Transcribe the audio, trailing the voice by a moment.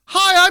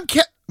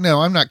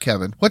No, I'm not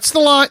Kevin. What's the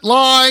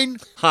line?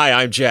 Hi,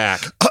 I'm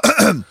Jack.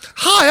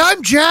 Hi,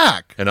 I'm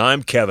Jack. And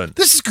I'm Kevin.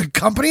 This is Good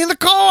Company in the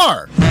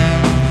Car. Can't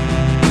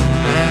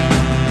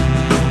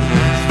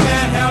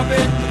help it,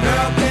 the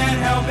girl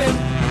can't help it.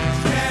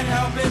 Can't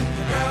help it,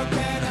 the girl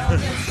can't help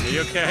it. Are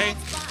you okay?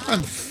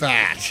 I'm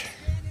fat.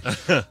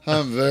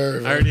 I'm very,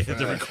 very I already hit fat.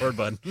 the record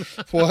button.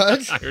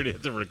 What? I already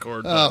hit the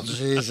record Oh, button.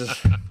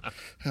 Jesus.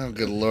 Oh,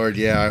 good Lord,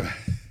 yeah.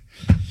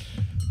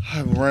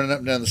 I'm running up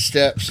and down the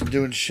steps and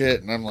doing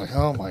shit, and I'm like,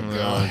 oh, my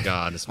God. Oh,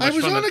 God. It's I much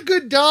was fun. on a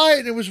good diet,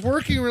 and it was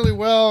working really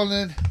well, and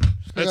then...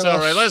 It's all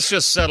right. Let's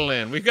just settle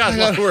in. We've got a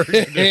lot of work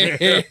to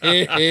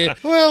do.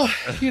 Well,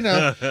 you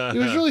know, it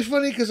was really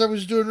funny because I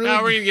was doing really Now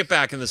we're going to get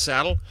back in the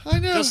saddle. I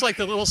know. Just like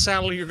the little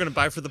saddle you're going to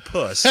buy for the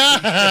puss.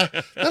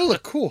 That'll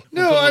look cool.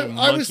 No, With a I little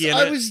was monkey in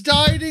I it. was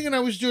dieting and I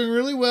was doing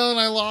really well, and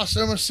I lost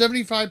almost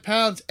 75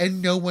 pounds, and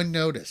no one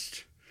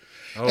noticed.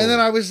 Oh. And then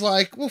I was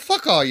like, well,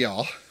 fuck all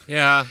y'all.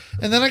 Yeah.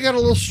 And then I got a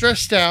little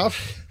stressed out.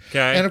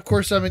 Okay. And of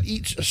course, I'm a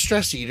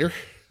stress eater.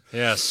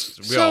 Yes.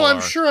 We So all I'm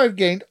are. sure I've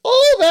gained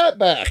all that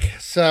back.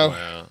 So,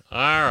 Well, all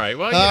right.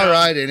 Well, all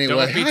right, anyway.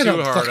 Don't be I too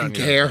don't hard fucking on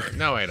you. care.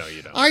 No, I know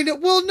you don't. I know.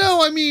 Well,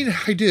 no, I mean,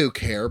 I do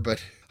care,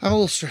 but I'm a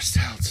little stressed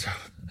out, so.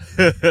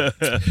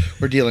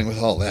 We're dealing with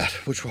all that,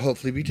 which will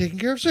hopefully be taken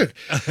care of soon.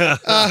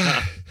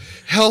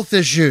 Health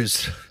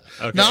issues.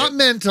 Okay. Not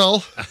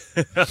mental.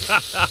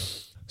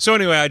 So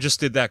anyway, I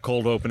just did that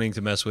cold opening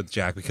to mess with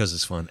Jack because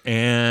it's fun.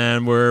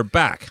 And we're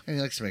back. And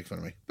he likes to make fun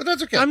of me. But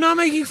that's okay. I'm not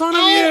making fun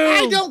of you.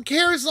 I don't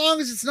care as long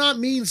as it's not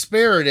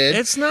mean-spirited.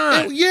 It's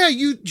not. And, yeah,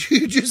 you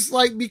just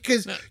like,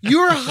 because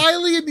you're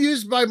highly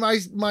amused by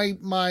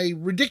my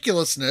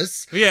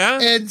ridiculousness.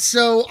 Yeah. And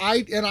so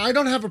I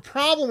don't have a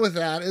problem with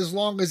that as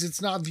long as it's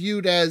not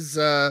viewed as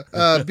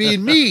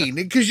being mean,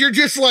 because you're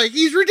just like,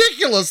 he's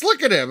ridiculous.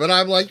 Look at him. And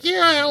I'm like,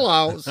 yeah,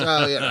 hello.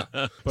 So, you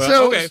know.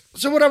 Well, okay.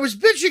 So what I was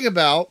bitching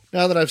about,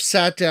 now that I've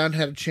sat down,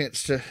 had a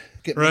chance to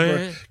get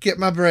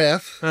my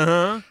breath,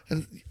 Uh-huh.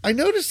 and I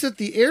noticed that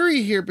the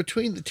area here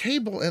between the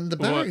table and the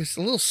bar is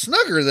a little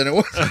snugger than it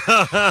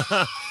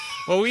was.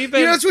 Well, we've been...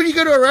 You know, it's when you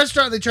go to a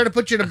restaurant and they try to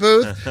put you in a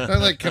booth. And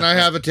I'm like, can I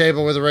have a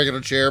table with a regular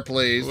chair,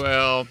 please?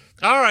 Well,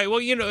 all right. Well,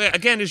 you know,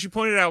 again, as you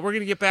pointed out, we're going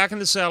to get back in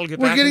the saddle.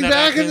 We're getting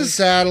back in the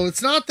saddle.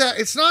 It's not that.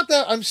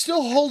 I'm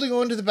still holding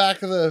on to the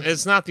back of the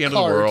It's not the end of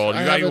cart. the world. I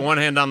You got your haven't- one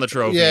hand on the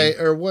trophy. Yeah,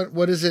 or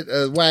what is it?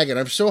 A wagon.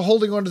 I'm still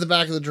holding on to the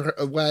back of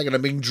the wagon.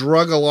 I'm being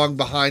drug along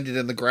behind it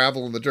in the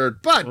gravel and the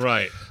dirt. But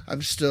Right.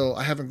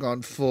 I haven't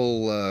gone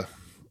full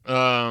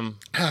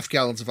half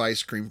gallons of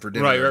ice cream for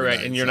dinner. Right. every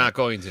night, And you're so. not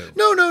going to.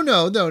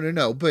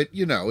 No. But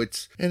you know,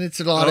 it's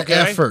a lot Okay.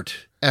 of effort.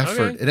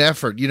 Okay.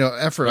 Effort. You know,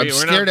 effort. I'm We're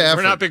scared not, of effort.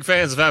 We're not big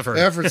fans of effort.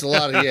 Effort's a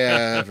lot of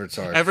effort's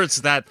hard. Effort's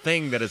that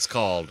thing that it's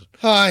called.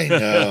 I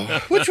know.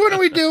 Which one are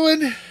we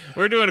doing?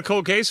 We're doing a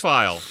cold case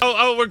file.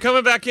 Oh, we're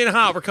coming back in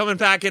hot. We're coming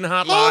back in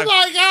hot Oh live.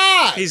 my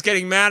God! He's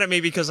getting mad at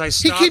me because I He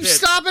stopped keeps it.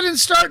 stopping and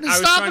starting and I was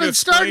stopping trying to and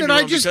starting, explain and to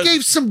I him just because-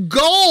 gave some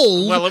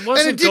gold. Well, it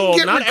wasn't and it didn't gold.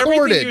 get Not recorded.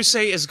 everything you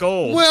say is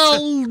gold.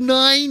 Well,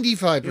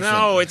 95%.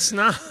 No, it's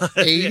not.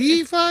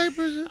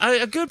 85%.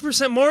 A good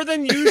percent, more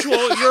than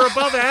usual. You're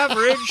above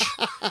average,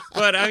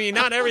 but I mean,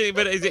 not everything.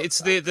 But it's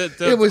the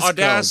It was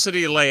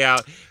Audacity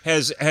layout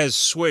has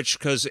switched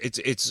because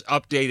it's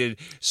updated,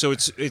 so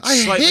it's I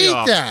slightly hate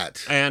off.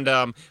 that.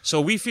 And so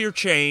we fear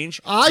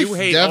change. I you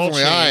hate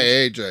definitely all I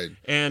change. hate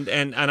change.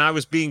 And I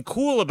was being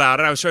cool about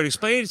it. I was trying to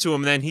explain it to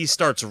him, and then he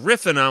starts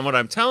riffing on what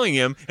I'm telling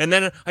him. And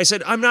then I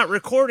said, "I'm not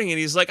recording," and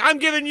he's like, "I'm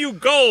giving you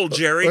gold,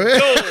 Jerry, gold."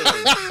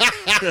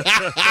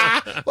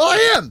 Well,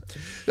 I am.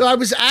 I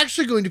was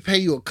actually going to pay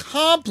you a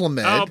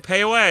compliment. Oh,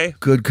 pay away.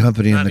 Good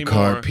company Not in the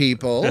car, anymore.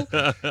 people.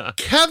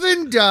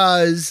 Kevin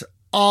does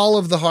all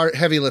of the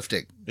heavy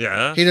lifting.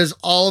 Yeah. He does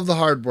all of the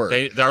hard work.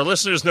 Our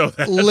listeners know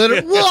that.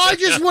 Well, I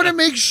just want to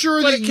make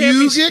sure But that it can't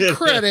you be- get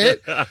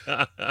credit.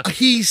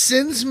 He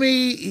sends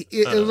me,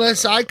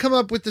 unless I come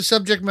up with the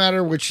subject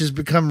matter, which has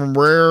become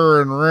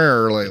rarer and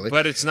rarer lately.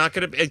 But it's not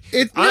going to be.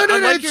 No,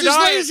 like it's your just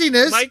diet.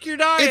 laziness. Like your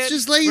diet. It's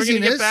just We're gonna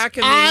laziness. get back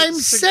in the I'm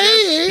suggestion.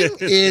 saying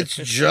it's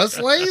just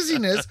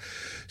laziness.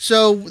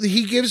 So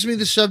he gives me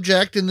the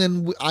subject, and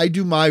then I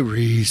do my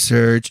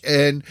research,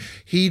 and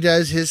he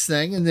does his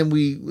thing, and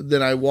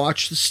then I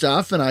watch the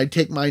stuff, and I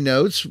take my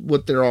notes,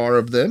 what there are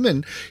of them,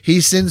 and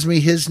he sends me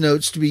his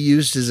notes to be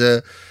used as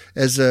a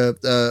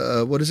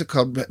what is it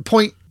called?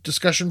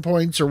 Discussion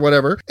points or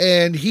whatever,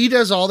 and he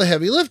does all the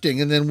heavy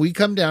lifting, and then we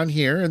come down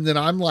here, and then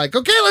I'm like,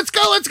 okay, let's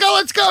go,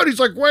 and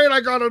he's like, wait,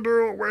 I gotta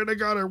do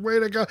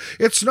it,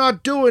 it's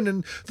not doing,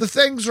 and the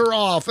things are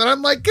off, and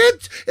I'm like,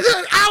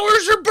 the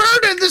hours are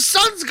burning, the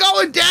sun's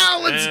going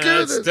down, let's do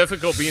It's this.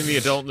 difficult being the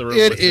adult in the room.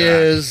 It with Jack.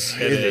 is.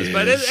 It is.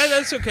 But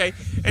that's okay.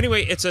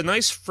 Anyway, it's a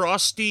nice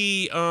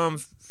frosty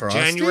Frosty?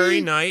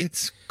 January night.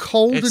 It's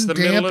cold It's and the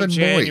damp middle of and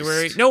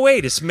January. moist. No,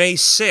 wait, it's May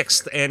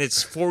 6th, and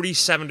it's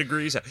 47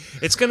 degrees.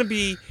 It's going to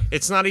be,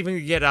 it's not even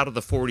going to get out of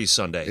the 40s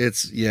Sunday.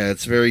 It's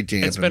very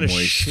damp It's been and a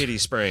moist. shitty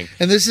spring.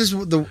 And this is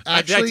the,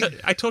 actually,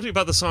 I told you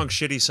about the song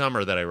Shitty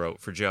Summer that I wrote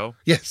for Joe.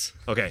 yes.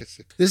 Okay.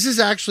 This is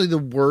actually the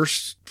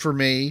worst for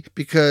me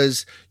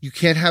because you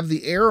can't have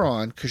the air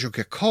on because you'll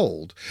get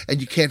cold, and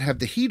you can't have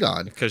the heat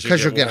on because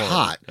you'll get warm.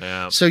 hot.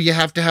 Yeah. So you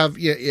have to have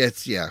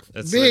It's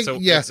big a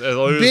lose-lose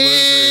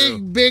for you.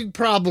 big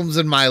problems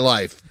in my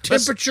life.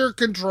 Temperature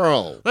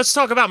control. Let's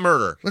talk about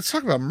murder. Let's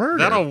talk about murder.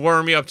 That'll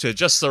warm you up to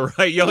just the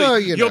right. You'll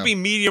know. be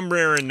medium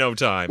rare in no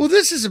time. Well,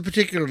 this is a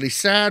particularly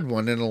sad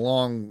one and a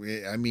long.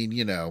 I mean,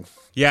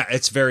 Yeah,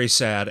 it's very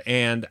sad,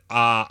 and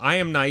I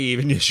am naive,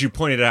 and as you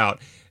pointed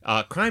out,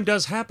 crime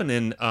does happen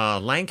in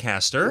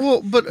Lancaster.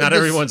 Well, but not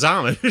everyone's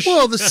Amish.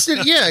 Well, the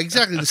city, yeah,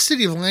 exactly. The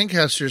city of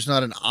Lancaster is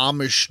not an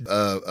Amish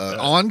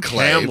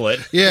enclave.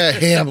 Hamlet. Yeah,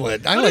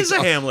 Hamlet. What is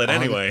a hamlet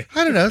anyway?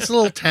 I don't know. It's a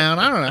little town.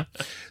 I don't know.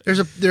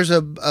 There's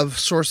a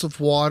source of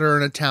water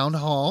and a town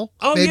hall.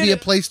 Oh, Maybe yeah. a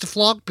place to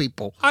flog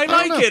people. I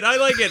don't know.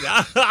 like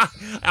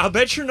it. I'll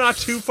bet you're not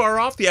too far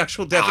off the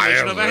actual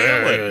definition of a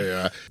hamlet.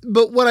 Yeah.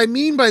 But what I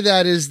mean by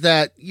that is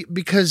that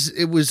because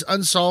it was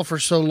unsolved for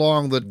so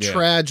long, the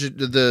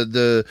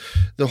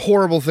the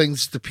horrible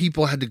things the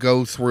people had to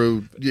go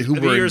through who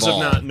The were years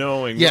involved. of not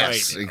knowing.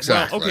 Yes, right.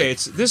 exactly. Well, okay,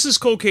 this is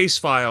Cold Case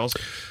Files.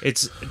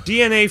 It's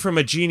DNA from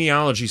a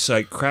genealogy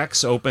site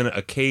cracks open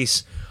a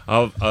case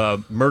of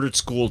a murdered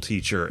school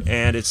teacher,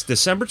 and it's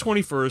December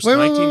 21st,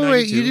 1992.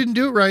 Wait, you didn't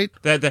do it right.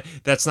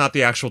 That's not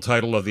the actual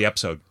title of the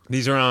episode.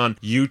 These are on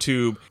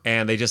YouTube,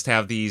 and they just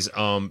have these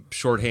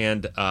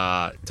shorthand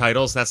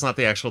titles. That's not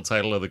the actual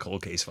title of the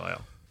Cold Case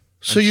File.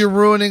 So you're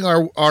ruining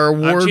our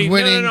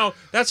award-winning. No.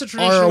 That's a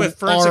tradition with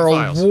Forensic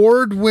Files.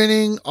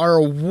 Our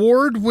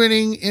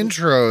award-winning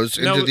intros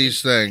into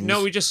these things.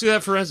 No, we just do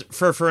that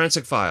for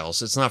Forensic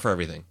Files. It's not for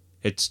everything.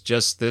 It's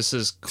just this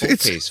is Cold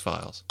Case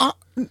Files.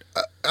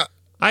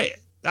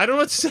 I don't know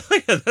what to tell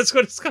you. That's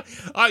what it's called.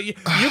 You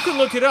can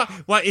look it up.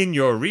 Well, in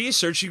your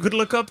research, you could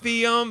look up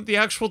the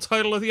actual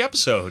title of the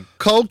episode.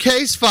 Cold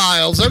Case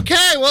Files.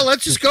 Okay, well,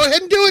 let's just go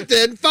ahead and do it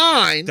then.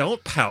 Fine.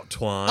 Don't pout,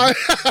 Twan.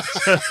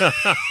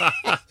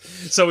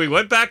 So we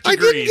went back to I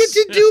Greece.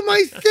 didn't get to do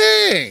my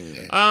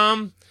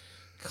thing.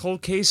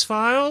 Cold Case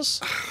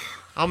Files.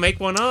 I'll make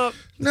one up.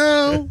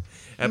 No.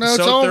 No, it's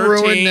Episode all 13,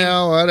 ruined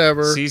now.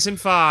 Whatever. Season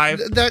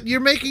 5. That you're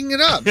making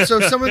it up. So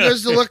if someone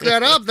goes to look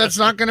that up, that's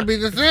not going to be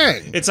the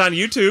thing. It's on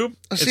YouTube.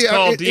 See, it's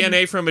called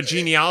DNA from a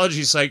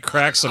genealogy site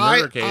cracks a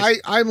murder case.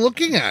 I'm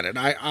looking at it.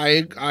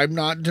 I'm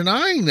not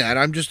denying that.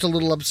 I'm just a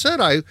little upset.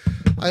 I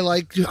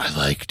like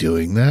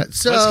doing that.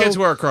 So let's get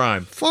to our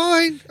crime.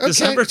 Fine. Okay.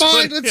 December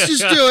Fine. 20 Let's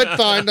just do it.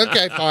 Fine.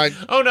 Okay. Fine.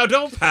 Oh no!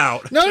 Don't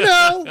pout.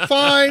 No.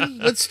 Fine.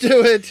 Let's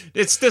do it.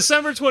 It's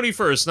December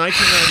 21st,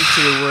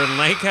 1992. We're in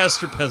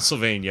Lancaster,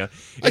 Pennsylvania.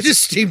 I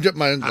just steamed up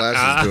my own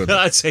glasses doing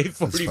that. It's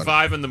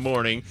 8:45 in the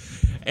morning.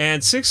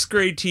 And 6th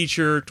grade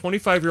teacher,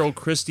 25-year-old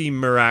Christy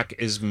Murak,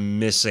 is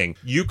missing.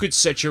 You could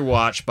set your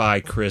watch by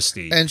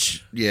Christy. And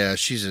she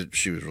was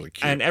really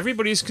cute. And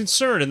everybody's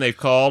concerned, and they've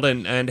called,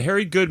 and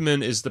Harry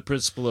Goodman is the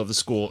principal of the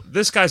school.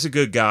 This guy's a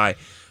good guy.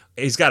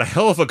 He's got a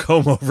hell of a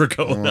comb-over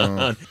going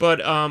on.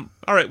 But, all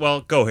right,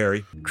 well, go,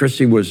 Harry.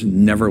 Christy was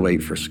never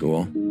late for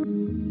school.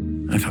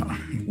 I thought,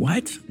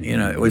 what?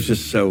 It was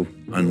just so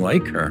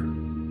unlike her.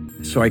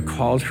 So I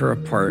called her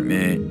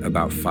apartment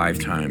about 5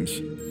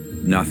 times.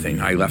 Nothing.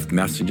 I left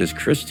messages,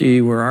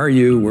 Christy, where are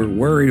you? We're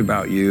worried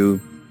about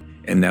you.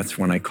 And that's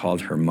when I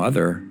called her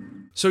mother.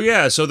 So,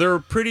 yeah, so they're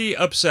pretty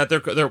upset.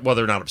 They're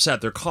not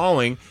upset. They're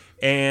calling,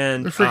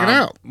 and they're freaking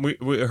out.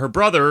 Her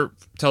brother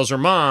tells her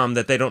mom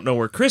that they don't know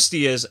where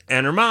Christy is,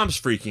 and her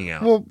mom's freaking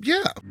out. Well,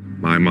 yeah.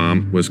 My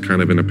mom was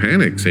kind of in a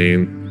panic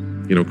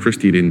saying,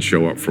 Christy didn't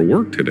show up for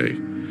work today,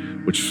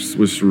 which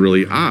was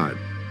really odd.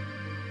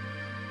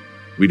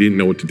 We didn't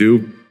know what to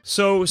do.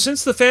 So,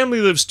 since the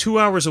family lives 2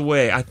 hours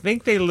away, I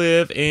think they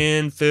live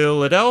in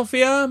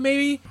Philadelphia,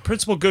 maybe?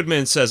 Principal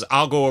Goodman says,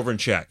 I'll go over and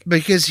check.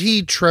 Because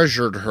he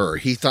treasured her.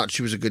 He thought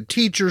she was a good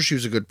teacher, she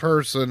was a good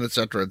person,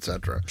 etc.,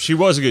 etc. She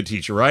was a good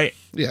teacher, right?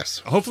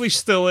 Yes. Hopefully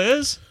still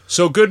is.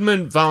 So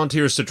Goodman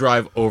volunteers to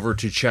drive over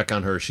to check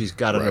on her. She's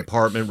got an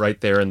apartment right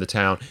there in the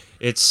town.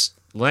 It's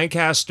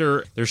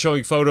Lancaster. They're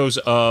showing photos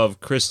of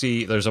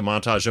Christy. There's a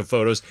montage of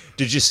photos.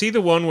 Did you see the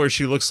one where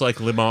she looks like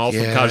Limahl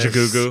from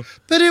Kajagoogoo?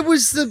 But it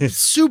was the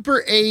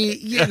super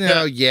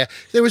yeah.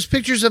 There was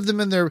pictures of them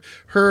in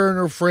her and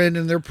her friend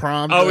in their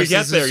prom. Oh, we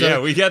get there. Yeah,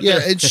 we get there.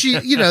 Yeah, and she,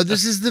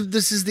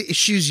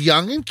 she's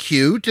young and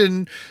cute,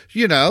 and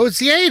it's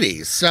the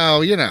 80s,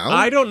 so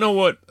I don't know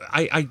what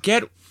I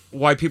get.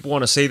 Why people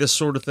want to say this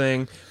sort of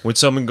thing when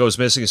someone goes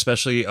missing,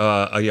 especially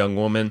a young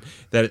woman,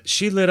 that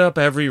she lit up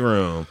every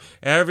room.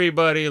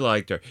 Everybody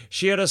liked her.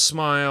 She had a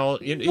smile.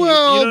 You know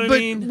what I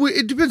mean?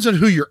 It depends on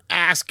who you're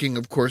asking,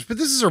 of course. But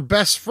this is her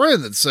best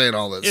friend that's saying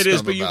all this. It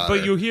is, but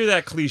you hear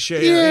that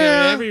cliche.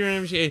 Yeah. Every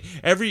room.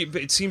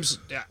 It seems.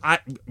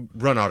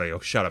 Run audio.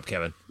 Shut up,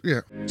 Kevin.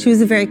 Yeah. She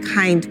was a very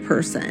kind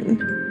person.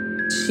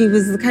 She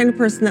was the kind of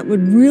person that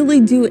would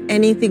really do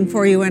anything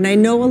for you. And I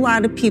know a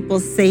lot of people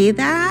say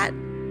that,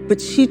 but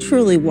she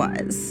truly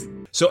was.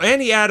 So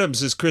Annie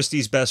Adams is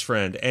Christy's best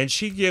friend, and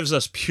she gives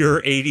us pure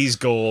 80s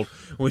gold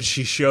when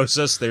she shows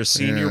us their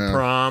senior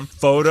prom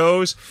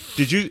photos.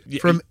 Did you...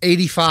 From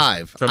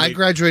 85. I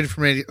graduated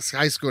from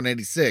high school in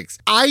 86.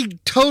 I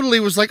totally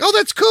was like, oh,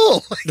 that's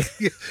cool.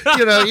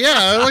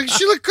 Like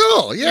she looked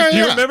cool. Yeah, Do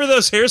you remember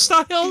those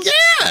hairstyles?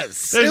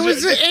 Yes. It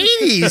was the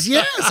 80s.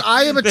 Yes.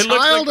 I am a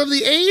child of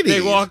the 80s.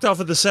 They walked off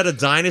of the set of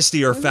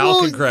Dynasty or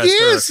Falcon Crest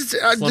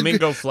or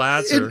Flamingo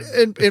Flats.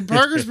 In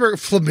Parkersburg,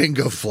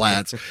 Flamingo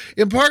Flats.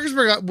 In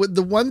Parkersburg,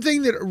 the one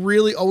thing that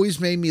really always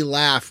made me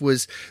laugh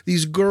was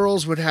these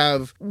girls would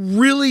have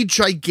really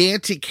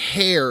gigantic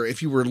hair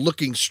if you were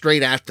looking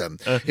straight at them.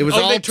 It was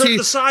all they turned to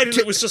the side and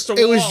it was just a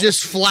It wall. was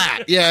just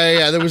flat.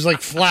 Yeah. There was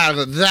like flat.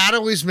 That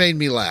always made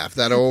me laugh.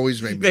 That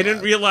always made me They laugh.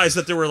 didn't realize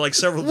that there were like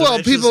several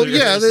people,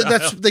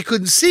 dimensions they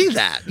couldn't see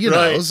that, you know.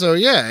 Right. So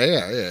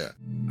yeah.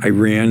 I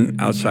ran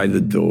outside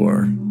the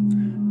door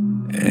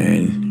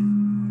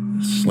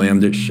and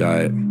slammed it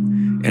shut,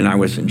 and I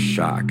was in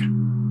shock.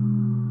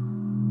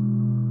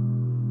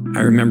 I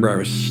remember I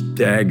was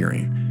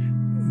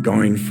staggering,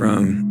 going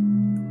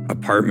from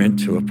apartment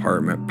to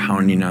apartment,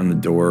 pounding on the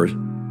door,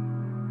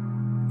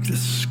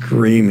 just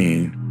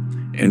screaming,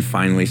 and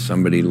finally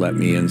somebody let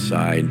me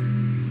inside,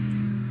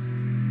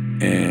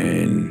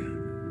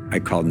 and I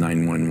called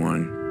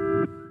 911.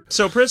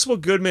 So Principal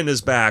Goodman is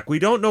back. We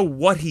don't know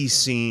what he's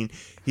seen.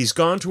 He's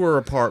gone to her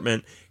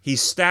apartment.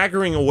 He's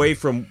staggering away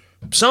from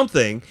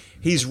something.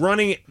 He's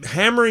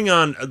hammering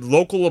on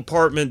local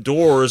apartment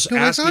doors.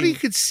 No, I thought he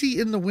could see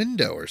in the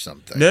window or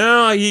something.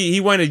 No, he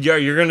went.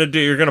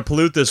 You're gonna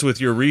pollute this with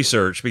your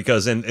research,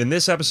 because in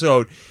this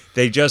episode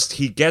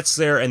he gets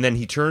there and then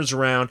he turns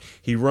around.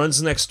 He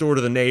runs next door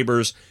to the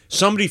neighbors.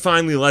 Somebody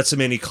finally lets him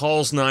in. He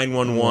calls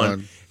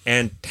 911.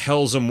 And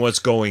tells him what's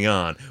going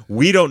on.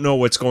 We don't know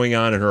what's going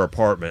on in her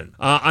apartment.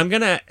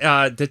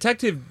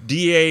 Detective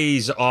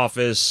DA's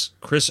office,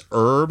 Chris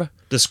Erb,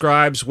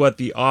 describes what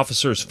the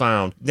officers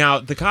found. Now,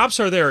 the cops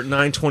are there at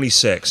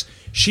 9:26.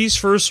 She's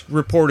first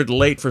reported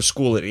late for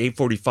school at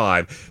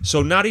 8:45,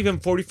 so not even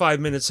 45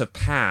 minutes have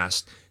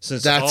passed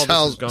since all this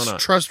has gone on. That's how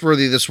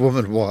trustworthy this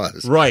woman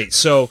was. Right,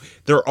 so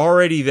they're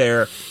already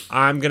there.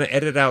 I'm going to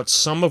edit out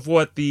some of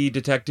what the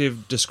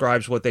detective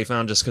describes what they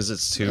found just because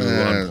it's too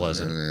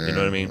unpleasant. You know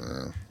what I mean?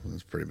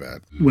 That's pretty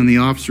bad. When the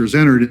officers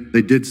entered,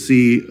 they did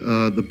see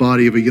the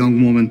body of a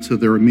young woman to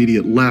their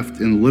immediate left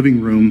in the living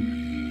room.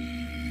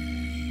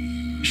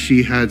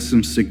 She had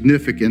some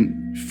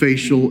significant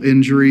facial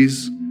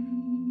injuries.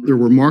 There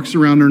were marks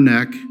around her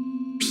neck,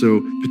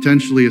 so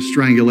potentially a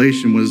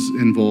strangulation was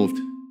involved.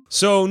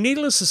 So,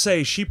 needless to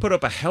say, she put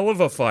up a hell of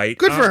a fight.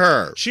 Good for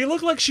her. She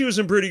looked like she was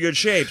in pretty good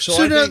shape. So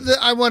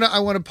I want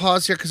to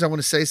pause here because I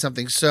want to say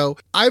something. So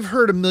I've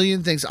heard a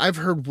million things. I've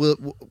heard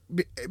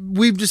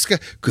we've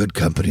discussed good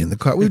company in the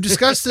car. We've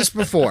discussed this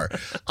before.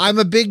 I'm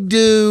a big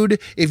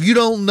dude. If you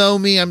don't know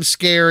me, I'm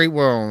scary.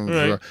 Well,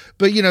 right.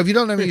 But if you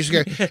don't know me, you're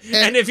scary.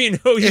 And if you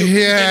know you,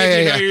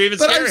 yeah. You're even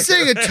but scary. I'm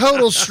saying a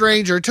total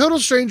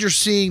stranger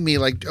seeing me,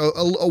 like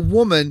a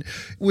woman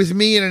with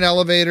me in an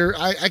elevator.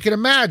 I can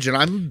imagine.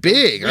 I'm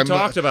big. We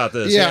talked about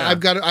this. Yeah,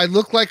 I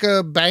look like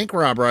a bank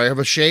robber. I have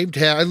a shaved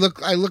head. I look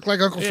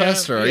like Uncle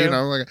Fester. Yeah. You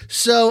know,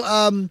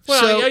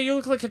 you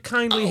look like a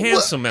kindly,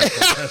 handsome Uncle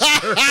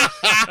Fester.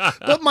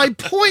 But my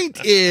point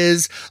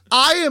is,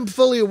 I am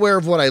fully aware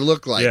of what I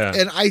look like,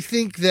 and I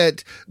think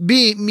that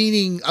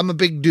meaning I'm a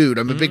big dude.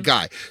 I'm a big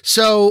guy.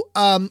 So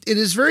it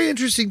is very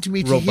interesting to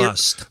me to hear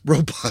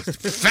robust,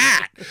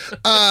 fat.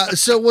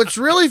 So what's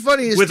really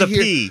funny is with to a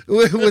hear, P.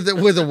 with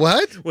a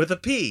what? With a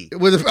P.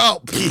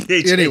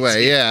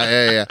 Anyway,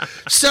 yeah.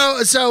 So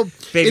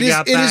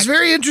it is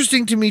very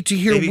interesting to me to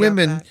hear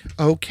women.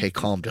 Okay,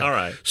 calm down. All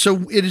right.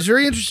 So it is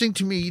very interesting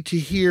to me to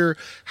hear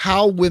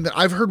how women.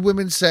 I've heard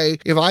women say,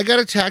 if I got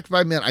attacked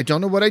by men, I don't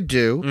know what I'd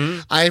do.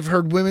 Mm-hmm. I've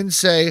heard women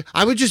say,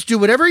 I would just do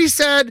whatever he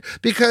said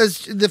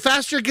because the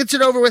faster it gets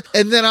it over with.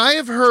 And then I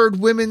have heard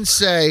women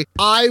say,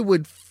 I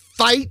would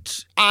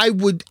fight. I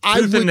would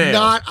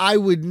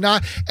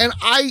not. And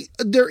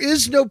there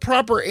is no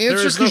proper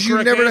answer because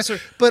you never answer.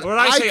 But when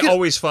I say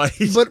always fight.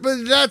 But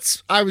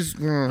that's I'm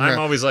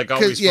always like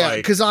always fight.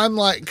 Because I'm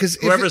like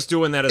whoever's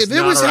doing that is if not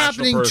it was a rational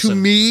happening person. to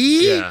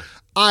me. Yeah.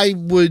 I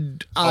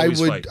would never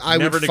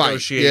fight.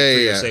 negotiate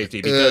for your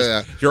safety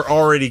because you're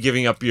already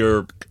giving up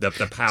the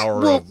power.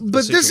 Well, of the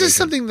but this is situation.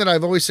 something that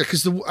I've always said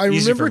because I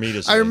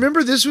say.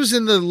 remember this was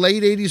in the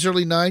late '80s,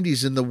 early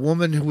 '90s, and the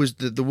woman who was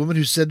the woman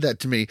who said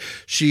that to me,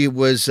 she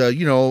was a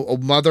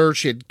mother,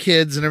 she had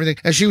kids and everything,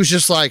 and she was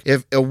just like,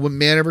 if a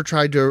man ever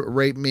tried to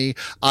rape me,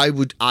 I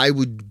would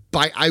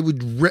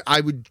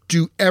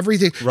do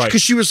everything. Right.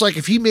 Because she was like,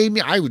 if he made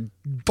me, I would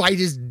bite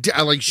his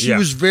like she Yeah.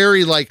 was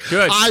very like,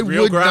 Good. I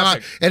Real would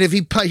graphic. not. And if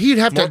he'd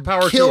have More to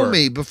power to kill her.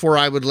 me before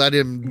I would let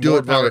him do More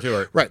it. power to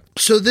her. Right.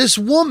 So this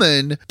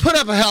woman put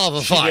up a hell of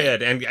a She fight.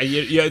 did, and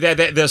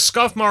the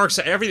scuff marks,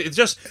 everything.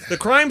 Just the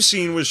crime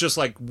scene was just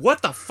like,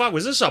 what the fuck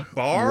was this, a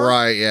bar?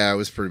 Right. Yeah, it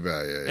was pretty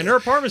bad. Yeah, And her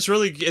apartment's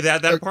really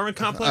that apartment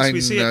complex. I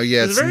we see know, it.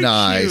 yeah, It was it's very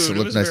nice. Cute. It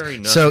looked was nice. very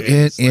nice. So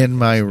It's like- in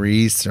my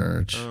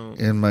research,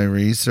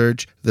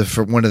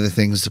 one of the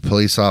things the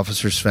police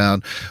officers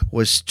found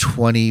was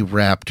 20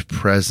 wrapped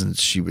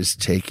presents she was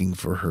taking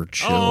for her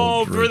children.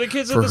 Oh, for the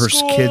kids at for the her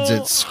school. kids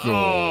at school.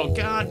 Oh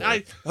God!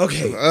 Okay.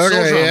 Okay, Soldier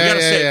on. We yeah,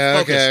 gotta stay yeah,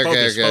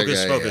 focus.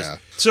 okay, Focus. yeah.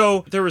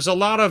 So there was a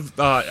lot of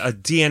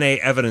DNA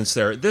evidence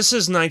there. This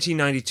is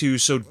 1992,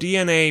 so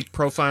DNA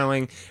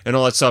profiling and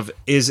all that stuff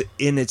is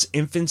in its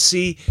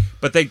infancy.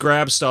 But they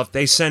grab stuff,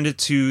 they send it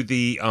to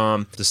the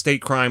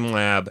state crime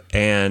lab,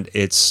 and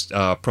it's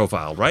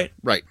profiled, right?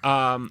 Right.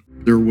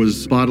 There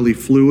was bodily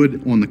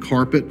fluid on the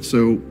carpet,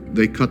 so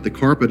they cut the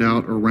carpet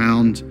out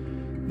around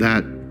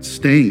that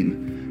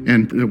stain,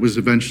 and it was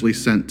eventually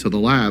sent to the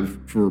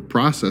lab for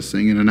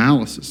processing and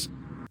analysis.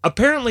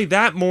 Apparently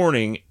that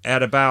morning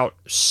at about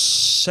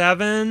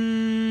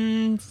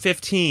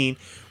 7:15,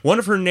 one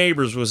of her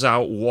neighbors was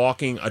out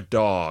walking a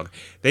dog.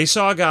 They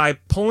saw a guy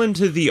pull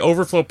into the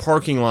overflow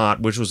parking lot,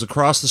 which was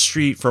across the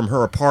street from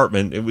her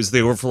apartment. It was the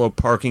overflow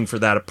parking for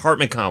that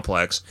apartment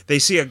complex. They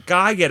see a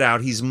guy get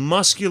out. He's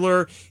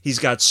muscular. He's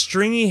got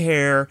stringy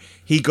hair.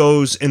 He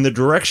goes in the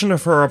direction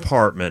of her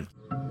apartment.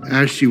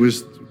 As she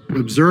was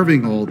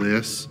observing all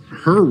this,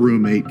 her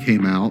roommate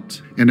came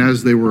out, and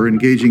as they were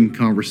engaging in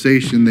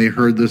conversation, they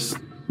heard this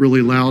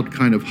really loud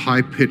kind of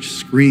high-pitched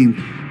scream.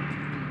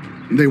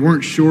 They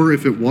weren't sure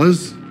if it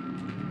was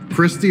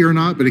Christy or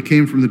not, but it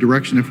came from the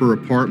direction of her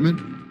apartment.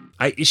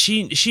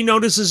 She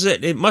notices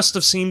it must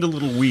have seemed a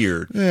little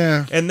weird.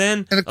 Yeah. And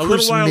then And of a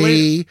course, little while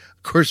later,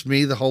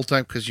 me the whole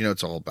time, because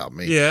it's all about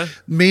me. Yeah.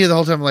 Me the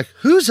whole time, I'm like,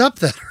 who's up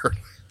that early?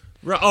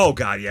 Oh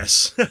God,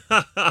 yes.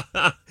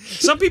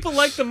 Some people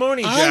like the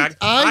morning, Jack.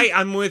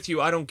 I'm with you.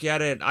 I don't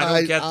get it. I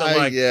don't get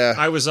the yeah.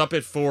 I was up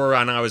at 4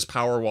 and I was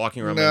power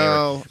walking around my No,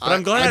 neighborhood. But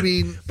I'm glad. I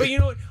mean, but you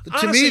know what? to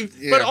Honestly, me,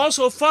 yeah. but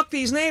also fuck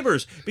these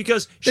neighbors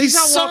because she's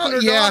out suck, walking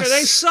her dog yes. and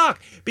they suck.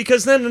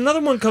 Because then another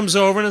one comes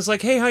over and it's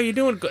like, hey, how you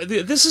doing?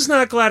 This is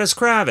not Gladys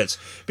Kravitz.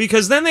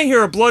 Because then they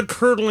hear a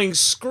blood-curdling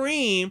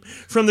scream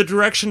from the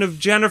direction of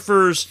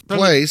Jennifer's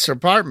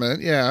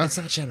apartment, yeah. It's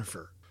not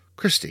Jennifer.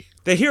 Christy.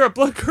 They hear a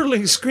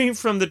blood-curdling scream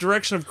from the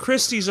direction of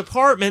Christy's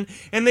apartment,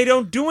 and they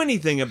don't do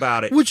anything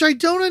about it. Which I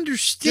don't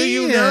understand. Do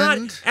you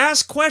not?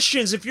 Ask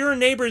questions. If you're a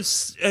neighbor and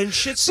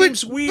shit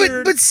seems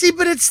weird, But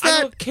it's that...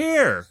 I don't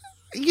care.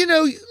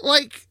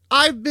 Like,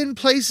 I've been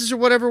places or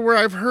whatever where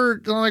I've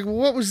heard, I'm like, well,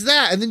 what was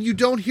that? And then you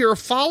don't hear a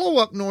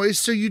follow-up noise,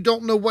 so you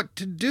don't know what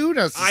to do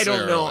necessarily. I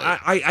don't know.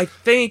 I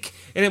think,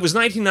 and it was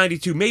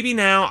 1992. Maybe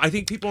now, I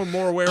think people are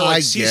more aware.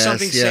 Like, see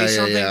something, say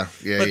something.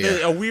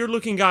 Yeah. A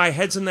weird-looking guy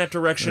heads in that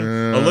direction.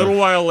 A little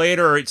while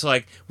later, it's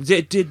like,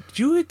 did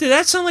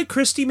that sound like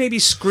Christy maybe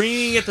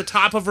screaming at the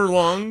top of her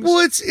lungs? Well,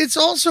 it's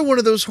also one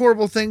of those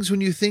horrible things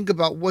when you think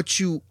about what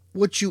you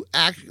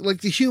act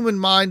like. The human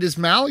mind is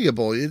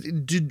malleable.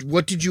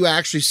 What did you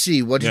actually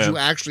see? What did you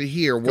actually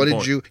hear? What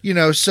did you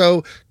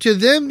so to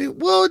them,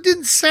 it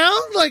didn't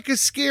sound like a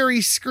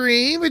scary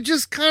scream. It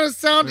just kind of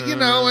sounded,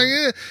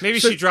 like maybe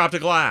she dropped a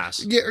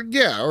glass.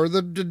 Yeah, or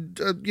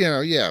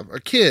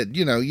a kid,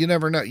 you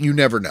never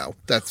know.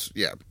 That's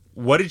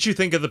What did you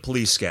think of the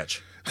police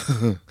sketch?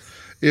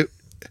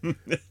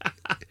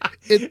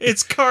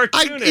 It's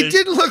cartoonish. It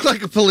didn't look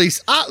like a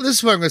police. This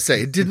is what I'm going to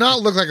say. It did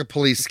not look like a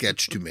police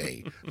sketch to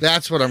me.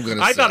 That's what I'm going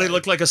to say. I thought it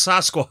looked like a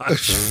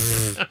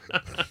Sasquatch.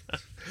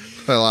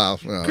 Well,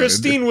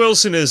 Christine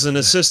Wilson is an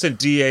assistant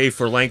DA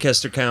for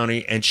Lancaster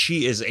County, and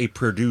she is a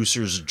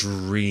producer's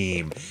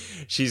dream.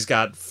 She's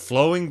got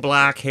flowing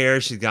black hair.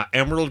 She's got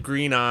emerald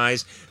green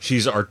eyes.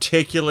 She's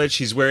articulate.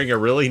 She's wearing a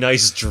really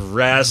nice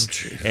dress.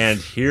 And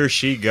here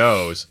she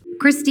goes.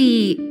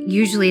 Christy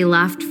usually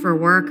left for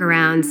work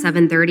around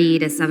 7:30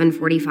 to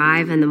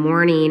 7:45 in the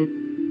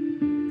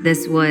morning.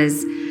 This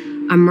was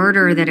a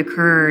murder that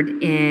occurred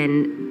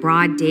in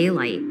broad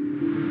daylight.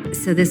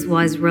 So this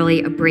was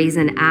really a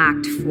brazen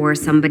act for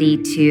somebody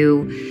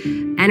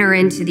to enter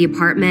into the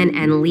apartment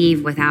and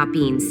leave without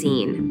being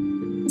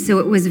seen. So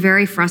it was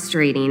very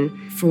frustrating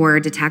for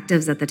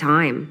detectives at the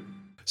time.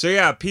 So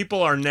yeah,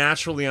 people are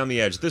naturally on the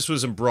edge. This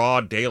was in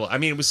broad daylight. I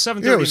mean, it was 7:30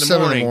 in the morning.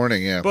 7 in the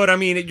morning, yeah. But I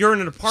mean, you're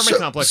in an apartment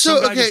complex.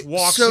 Some guy just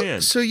walks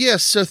in.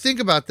 So think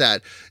about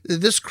that.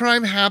 This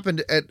crime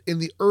happened in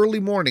the early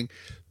morning.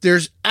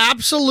 There's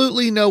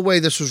absolutely no way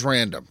this was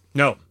random.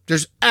 No.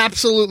 There's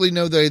absolutely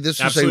no way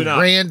this was a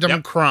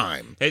random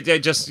crime. It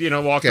just,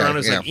 walked around and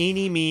was like,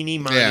 eeny, meeny,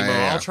 miny, mo.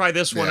 I'll try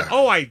this one.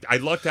 Oh, I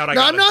lucked out.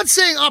 I'm not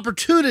saying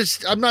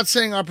opportunist. I'm not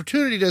saying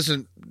opportunity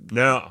doesn't.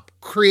 No.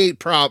 create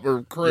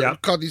Yeah.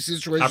 cause these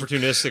situations.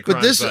 Opportunistic But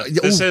crimes,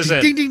 this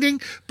isn't ding, ding,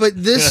 ding.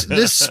 But this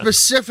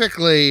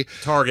specifically,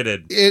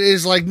 targeted. it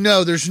is like,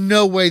 no, there's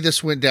no way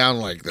this went down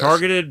like this.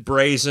 Targeted,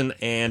 brazen,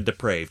 and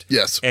depraved.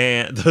 Yes.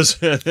 And those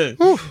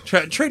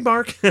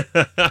trademark.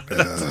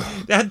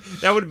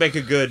 that would make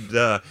a good.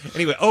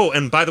 Anyway. Oh,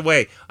 and by the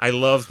way, I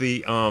love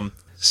the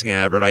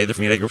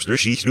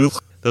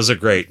Those are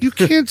great. You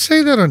can't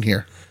say that on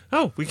here.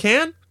 Oh, we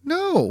can.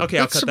 No. Okay,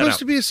 I'll it's cut that supposed out.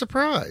 to be a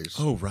surprise.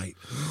 Oh, right.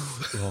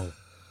 Oh.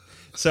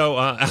 So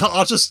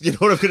I'll just, you know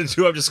what I'm going to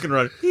do? I'm just going to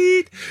run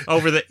eat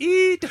over the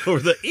eat.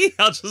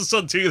 I'll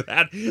just do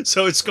that.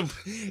 So it's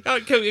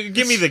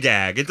give me the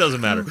gag. It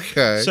doesn't matter.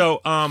 Okay.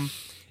 So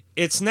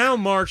it's now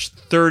March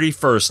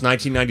 31st,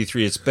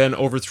 1993. It's been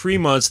over 3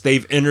 months.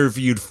 They've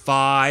interviewed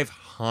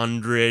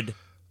 500 people.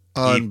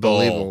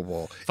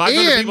 Unbelievable.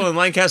 500 people in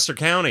Lancaster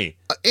County.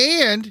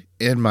 And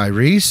in my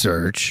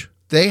research,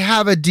 they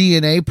have a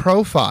DNA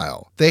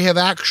profile. They have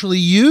actually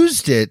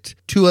used it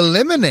to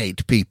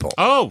eliminate people.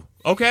 Oh,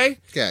 okay.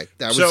 Okay,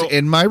 that So- was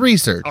in my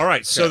research. All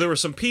right, so there were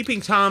some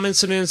peeping Tom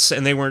incidents,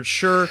 and they weren't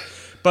sure.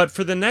 But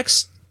for the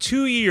next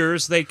 2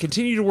 years, they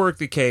continue to work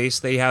the case.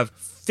 They have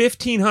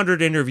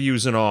 1,500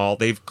 interviews in all.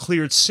 They've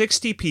cleared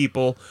 60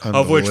 people,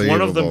 of which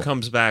one of them Unbelievable.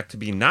 comes back to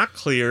be not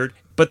cleared.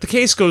 But the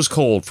case goes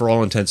cold for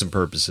all intents and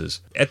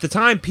purposes. At the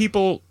time,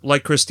 people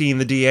like Christine,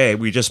 the DA,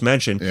 we just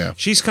mentioned, Yeah.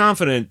 she's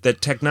confident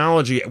that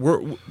technology,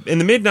 in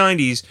the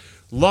mid-90s,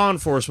 law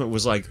enforcement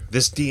was like,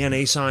 this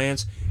DNA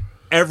science,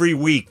 every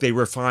week they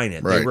refine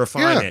it. They Right.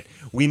 refine Yeah. it.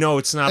 We know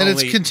it's not And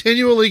only... it's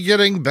continually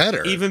getting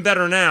better. even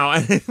better now.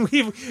 And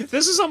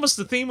this is almost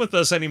the theme with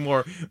us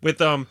anymore, with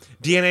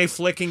DNA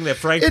flicking that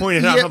Frank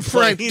pointed out on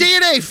Frank, plane.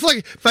 DNA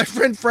flick. My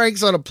friend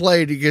Frank's on a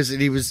plane because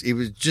he was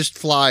just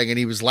flying and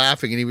he was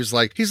laughing and he's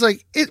like,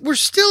 we're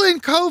still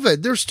in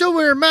COVID. They're still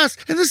wearing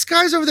masks, and this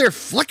guy's over there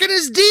flicking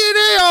his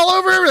DNA all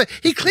over everything.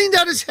 He cleaned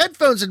out his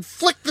headphones and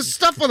flicked the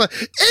stuff on the.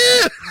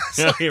 Ew! It's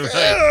like, You're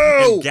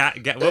ew!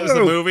 right. What was the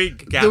Ew. movie?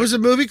 There was a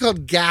movie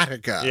called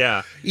Gattaca.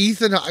 Yeah.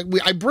 Ethan,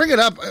 I bring it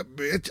up.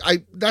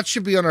 That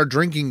should be on our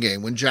drinking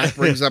game when Jack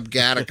brings up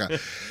Gattaca.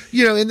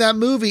 In that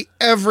movie,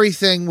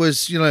 everything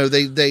was,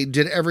 they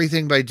did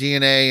everything by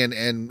DNA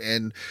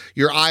and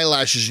your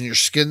eyelashes and your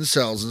skin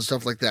cells and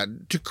stuff like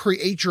that to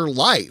create your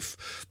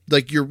life.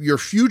 Like your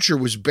future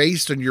was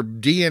based on your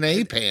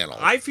DNA panel.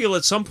 I feel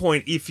at some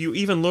point, if you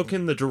even look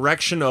in the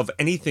direction of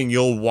anything,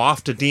 you'll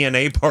waft a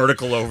DNA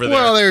particle over there.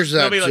 Well, there's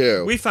that They'll be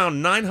too. We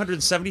found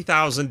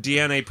 970,000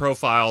 DNA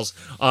profiles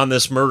on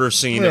this murder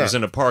scene that Yeah. was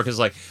in a park. It's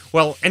like,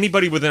 well,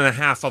 anybody within a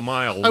half a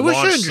mile I wish I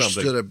launched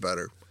understood something. it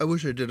better. I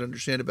wish I did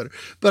understand it better.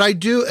 But I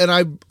do, and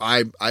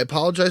I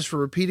apologize for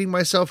repeating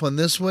myself on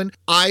this one.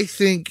 I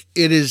think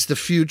it is the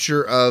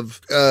future of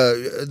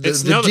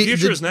The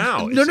future is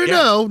now.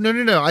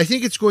 No. I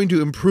think it's going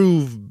to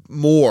improve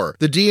more.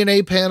 The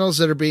DNA panels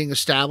that are being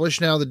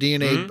established now, the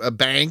DNA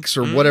banks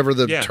or whatever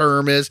the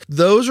term is,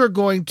 those are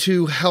going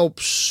to help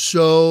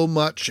so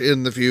much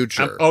in the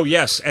future. Oh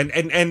yes,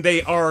 and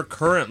they are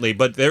currently,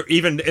 but they're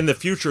even in the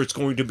future. It's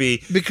going to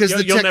be Because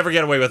you'll never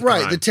get away with right.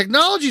 crime. The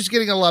technology is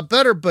getting a lot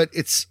better, but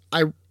it's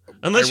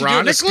Unless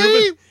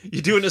ironically,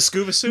 you do it in a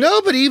scuba suit.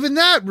 no, but even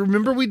that.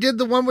 Remember, we did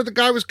the one where the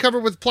guy was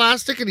covered with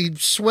plastic and he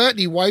sweat and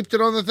he wiped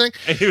it on the thing.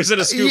 And he was in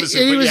a scuba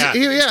suit.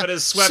 But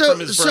his sweat from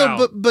his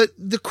brow. But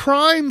the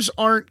crimes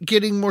aren't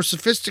getting more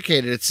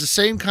sophisticated. It's the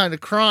same kind of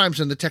crimes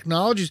and the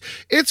technologies.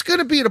 It's going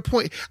to be at a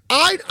point.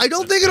 I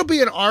don't think it'll be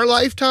in our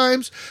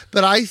lifetimes,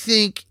 but I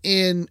think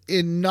in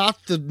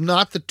not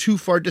the too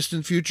far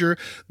distant future,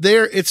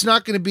 it's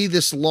not going to be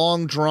this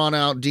long drawn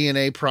out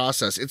DNA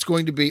process. It's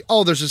going to be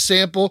there's a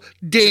sample,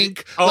 dink.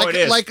 It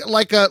is.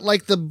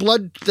 Like the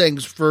blood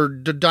things for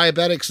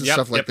diabetics and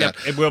stuff like that.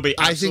 It will be.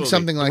 I think absolutely.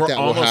 something like We're that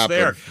will almost happen.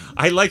 there.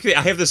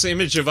 I have this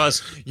image of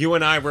us. You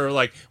and I were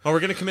like, we're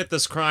going to commit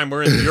this crime.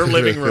 We're in your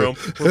living room.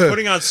 We're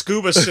putting on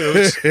scuba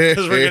suits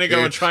because we're going to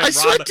go and try and I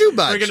sweat rob too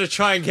much. We're going to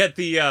try and get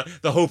the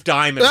Hope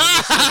Diamond.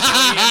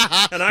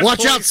 And I'm Watch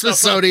pulling out, stuff up.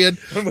 Smithsonian.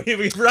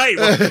 Right.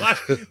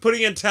 I'm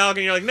putting in talc,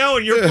 and you're like, no,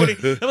 and you're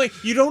putting. I'm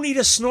like, you don't need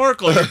a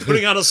snorkel. You're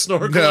putting on a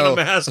snorkel and a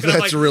mask. And I'm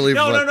that's like, really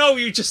no, fun. no,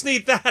 you just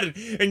need that.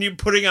 And you're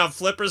putting on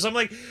flippers. I'm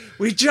like,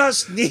 we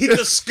just need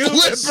the scuba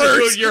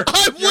Flippers. suit.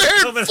 I'm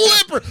wearing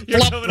flippers. You're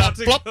coming out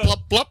to Blop, go.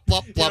 blop, blop,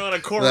 blop, You know, on a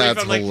blop. coral reef.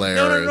 That's I'm like,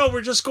 hilarious. no,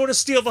 we're just going to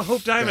steal the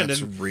Hope Diamond.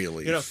 That's and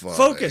really funny.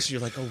 focus.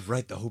 You're like, oh,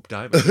 right, the Hope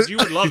Diamond. 'Cause you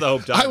would love the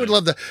Hope Diamond. I would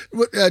love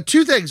that.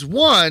 Two things.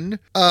 One,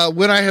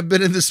 when I have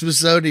been in the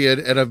Smithsonian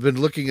and I've been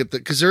looking at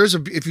because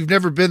if you've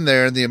never been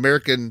there in the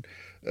American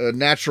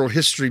Natural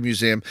History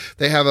Museum,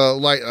 they have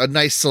a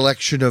nice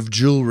selection of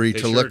jewelry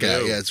to look at.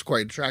 do. Yeah, it's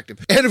quite attractive.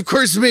 And of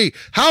course,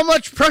 how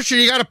much pressure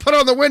you got to put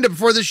on the window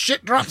before this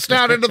shit drops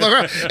down into the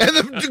ground? And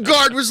the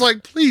guard was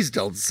like, "Please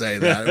don't say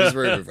that." It was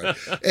very, very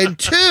funny. And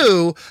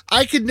two,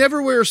 I could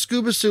never wear a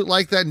scuba suit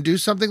like that and do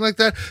something like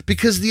that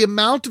because the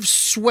amount of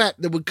sweat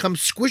that would come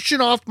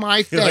squishing off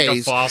my face, Like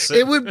a faucet.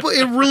 it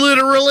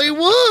literally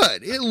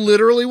would. It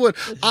literally would.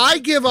 I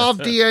give off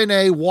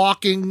DNA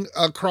walking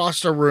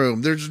across a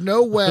room. There's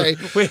no way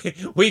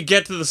we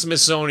get to the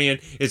Smithsonian.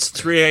 It's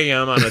 3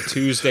 a.m. on a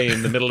Tuesday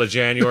in the middle of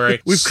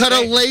January. We've cut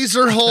a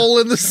laser hole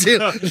in the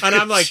ceiling. And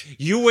I'm like,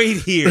 you wait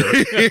here.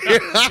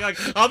 Like,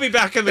 I'll be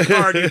back in the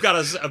car, and you've got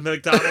a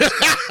McDonald's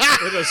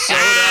with a soda,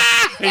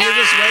 and you're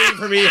just waiting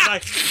for me. And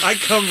I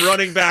come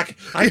running back.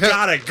 I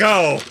gotta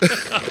go.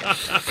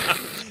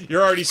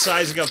 You're already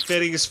sizing up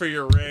fittings for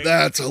your ring.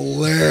 That's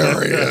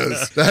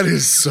hilarious. That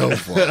is so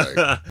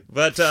funny.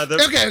 But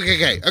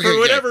Okay. For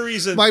whatever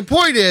reason, my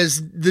point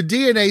is the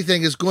DNA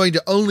thing is going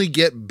to only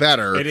get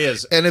better. It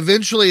is, and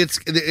eventually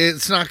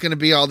it's not going to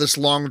be all this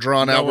long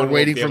drawn out. We're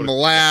waiting from the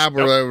lab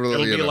or whatever.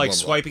 It'll be like blah, blah.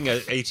 swiping an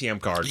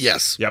ATM card.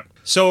 Yes. Yep.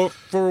 So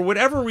for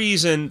whatever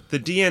reason, the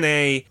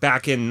DNA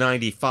back in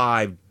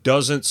 '95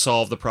 doesn't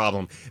solve the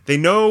problem. They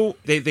know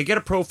they get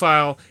a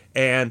profile,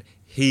 and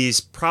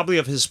he's probably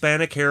of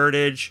Hispanic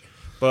heritage.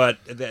 But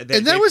and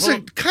that was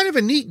kind of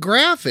a neat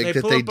graphic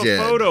that they did.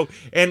 A photo,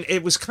 and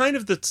it was kind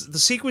of the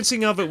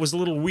sequencing of it was a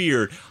little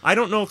weird. I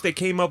don't know if they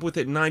came up with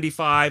it in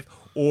 '95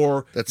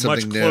 or That's much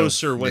something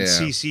closer new. when Yeah.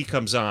 CC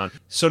comes on.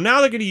 So now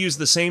they're going to use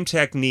the same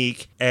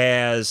technique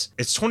as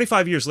it's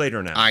 25 years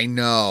later now. I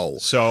know.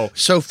 So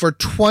for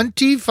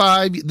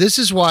 25, this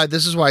is why I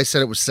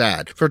said it was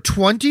sad. For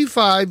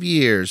 25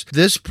 years,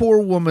 this poor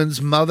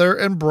woman's mother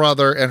and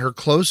brother and her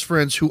close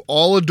friends who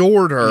all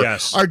adored her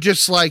Yes. are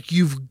just like,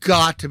 you've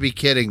got to be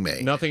kidding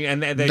me. nothing,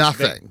 and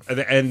Nothing.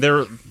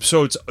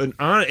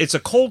 It's a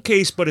cold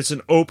case, but it's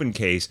an open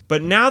case.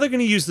 But now they're going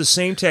to use the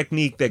same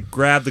technique that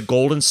grabbed the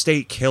Golden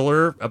State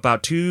Killer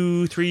about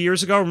 2-3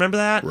 years ago. Remember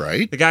that?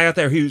 Right. The guy out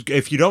there who,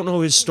 if you don't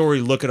know his story,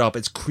 look it up.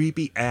 It's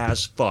creepy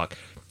as fuck.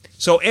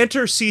 So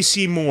enter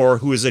C.C. Moore,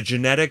 who is a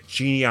genetic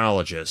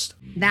genealogist.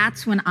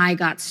 That's when I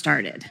got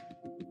started.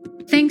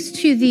 Thanks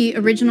to the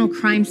original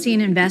crime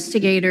scene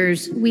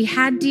investigators, we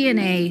had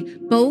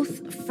DNA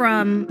both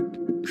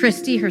from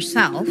Christy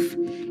herself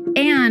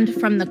and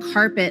from the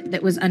carpet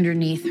that was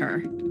underneath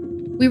her.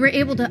 We were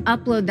able to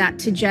upload that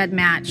to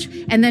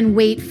GEDmatch and then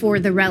wait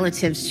for the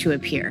relatives to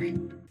appear.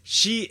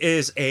 She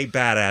is a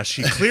badass.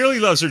 She clearly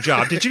loves her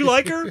job. Did you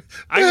like her?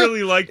 I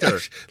really liked her.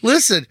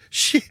 Listen,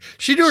 she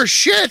knew her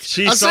shit.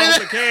 She I'll say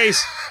solved that. the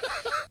case.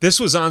 This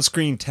was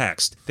on-screen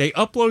text. They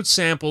upload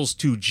samples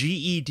to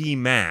GED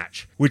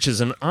Match, which is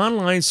an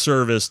online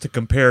service to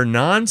compare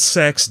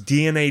non-sex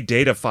DNA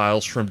data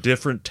files from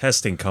different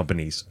testing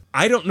companies.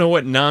 I don't know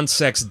what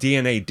non-sex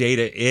DNA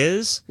data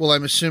is. Well,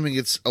 I'm assuming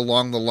it's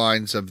along the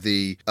lines of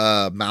the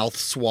mouth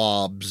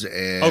swabs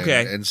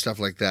and stuff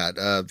like that.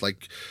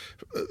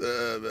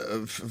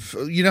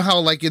 You know how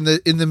like in the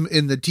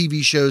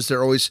TV shows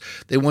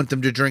they want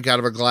them to drink out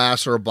of a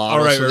glass or a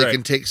bottle they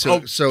can take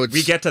so it's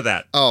we get to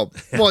that. Oh,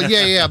 well,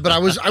 yeah, but I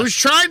was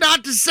trying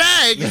not to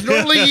say, because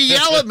normally you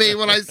yell at me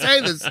when I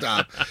say this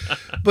stuff.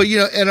 But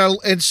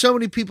and so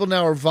many people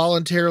now are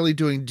voluntarily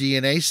doing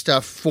DNA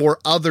stuff for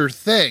other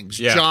things,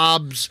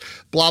 jobs,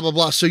 blah blah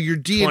blah. So your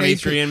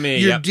DNA 23andMe,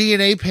 your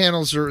DNA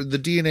panels or the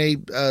DNA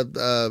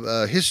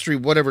history,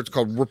 whatever it's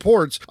called,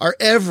 reports are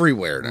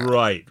everywhere now.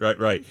 Right.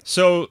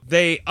 So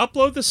they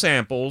upload the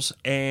samples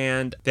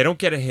and they don't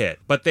get a hit,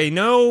 but they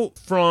know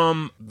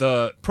from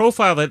the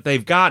profile that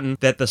they've gotten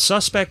that the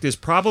suspect is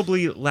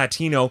probably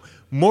Latino,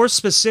 more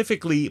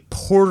specifically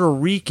Puerto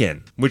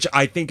Rican, which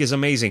I think is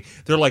amazing.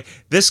 They're like,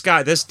 this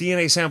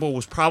DNA sample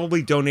was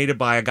probably donated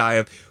by a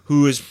guy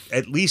who is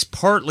at least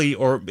partly,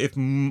 or if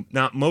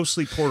not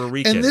mostly, Puerto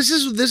Rican. And this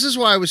is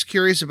why I was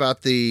curious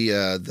about the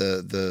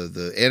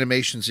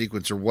animation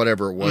sequence or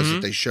whatever it was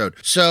that they showed.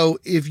 So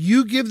if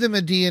you give them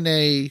a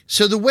DNA,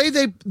 so the way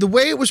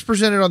it was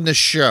presented on this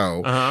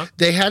show,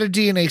 they had a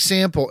DNA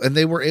sample and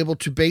they were able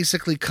to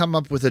basically come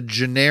up with a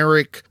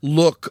generic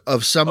look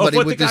of somebody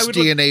with this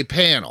DNA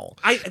panel.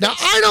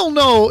 I don't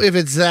know if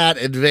it's that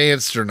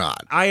advanced or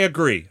not. I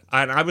agree.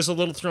 And I was a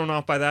little thrown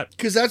off by that.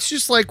 Because that's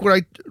just like what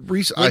I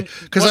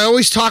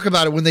always talk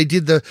about it when they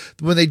did the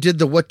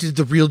what did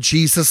the real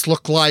Jesus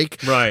look like?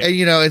 Right.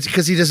 And it's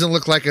because he doesn't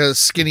look like a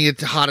skinny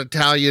hot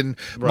Italian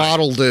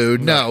model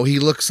dude. Right. No, he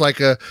looks like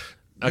a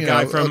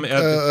guy from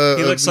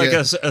he looks like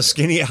a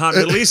skinny hot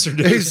Middle Eastern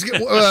dude.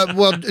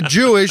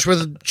 Jewish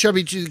with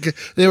chubby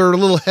cheeks. They were a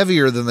little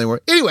heavier than they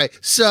were. Anyway,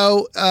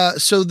 so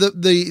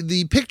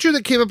the picture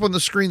that came up on the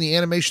screen, the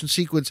animation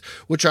sequence,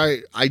 which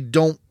I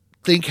don't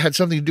think had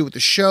something to do with the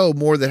show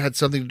more than had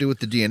something to do with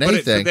the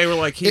DNA thing. They were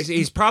like,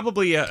 he's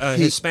probably a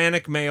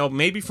Hispanic male,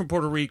 maybe from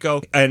Puerto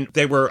Rico, and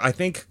they were, I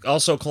think,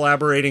 also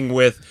collaborating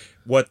with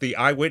what the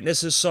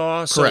eyewitnesses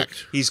saw. So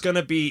correct. He's going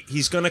to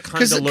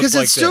kind of look like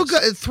this.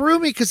 Because it threw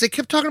me because they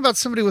kept talking about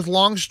somebody with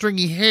long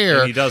stringy hair.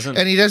 And he doesn't.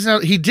 And he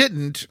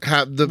didn't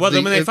have the. Well,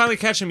 when they finally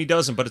catch him, he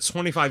doesn't. But it's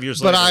 25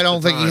 years later. But I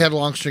don't think he had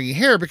long stringy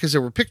hair because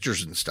there were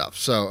pictures and stuff.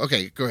 So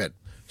okay, go ahead.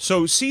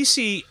 So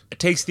Cece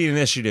takes the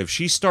initiative.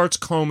 She starts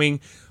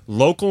combing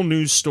local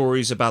news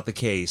stories about the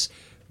case,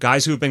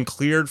 guys who have been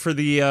cleared for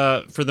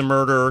the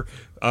murder,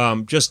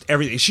 just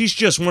everything. She's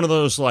just one of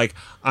those like,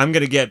 I'm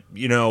gonna get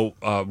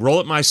roll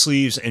up my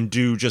sleeves and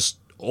do just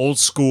old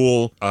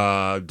school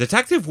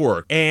detective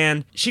work.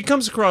 And she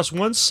comes across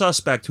one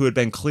suspect who had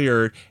been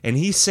cleared, and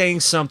he's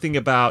saying something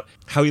about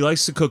how he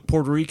likes to cook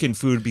Puerto Rican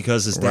food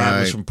because his dad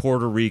was from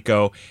Puerto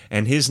Rico,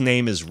 and his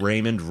name is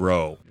Raymond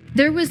Rowe.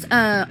 There was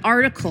an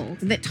article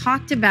that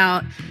talked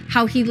about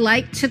how he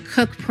liked to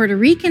cook Puerto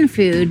Rican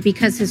food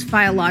because his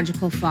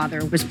biological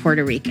father was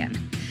Puerto Rican.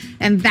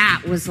 And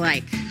that was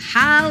like,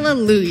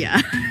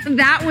 hallelujah.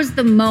 That was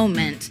the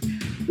moment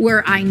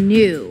where I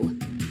knew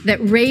that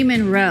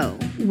Raymond Rowe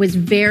was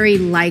very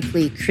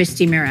likely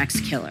Christy Mirek's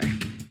killer.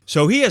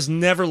 So he has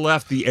never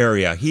left the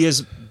area. He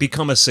has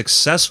become a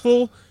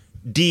successful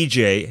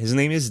DJ. His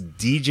name is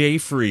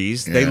DJ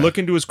Freeze. They look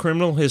into his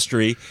criminal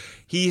history.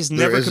 He's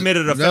never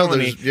committed a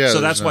felony,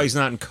 so that's why he's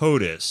not in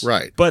CODIS.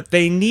 Right. But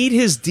they need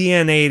his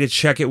DNA to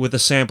check it with a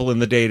sample in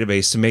the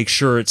database to make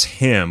sure it's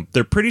him.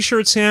 They're pretty sure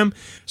it's him,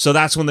 so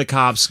that's when the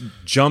cops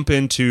jump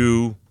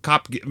into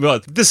well,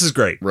 this is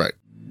great. Right.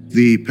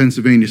 The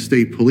Pennsylvania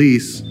State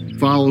Police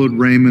followed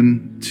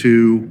Raymond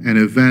to an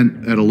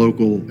event at a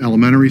local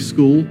elementary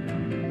school.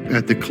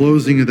 At the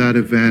closing of that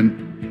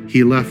event,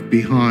 he left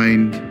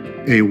behind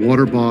a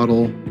water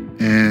bottle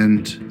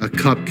and a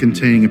cup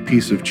containing a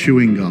piece of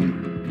chewing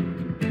gum.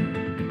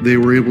 They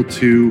were able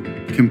to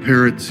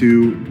compare it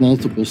to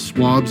multiple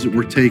swabs that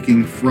were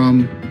taken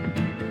from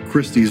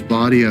Christy's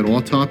body at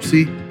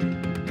autopsy.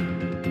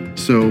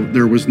 So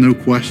there was no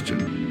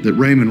question that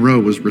Raymond Rowe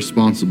was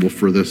responsible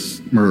for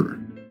this murder.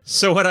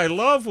 So what I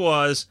love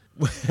was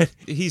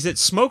he's at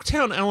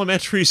Smoketown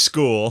Elementary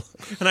School,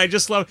 and I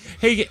just love,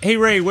 hey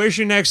Ray, where's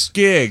your next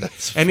gig?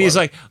 And he's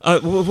like,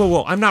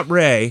 whoa, I'm not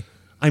Ray.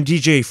 I'm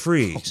DJ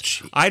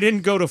Freeze. I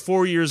didn't go to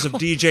 4 years of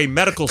DJ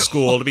medical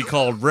school to be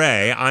called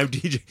Ray. I'm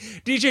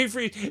DJ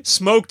Freeze,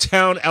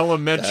 Smoketown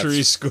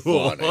Elementary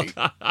School.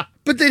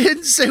 But they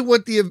didn't say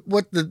what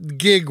the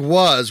gig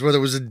was, whether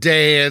it was a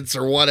dance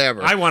or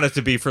whatever. I want it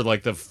to be for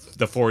like the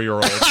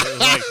 4-year-olds.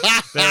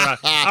 Like,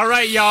 all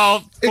right,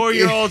 y'all,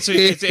 4-year-olds.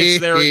 It's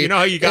there. You know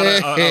how you got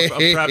a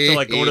prep to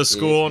like go to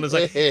school, and it's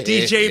like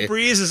DJ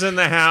Freeze is in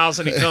the house,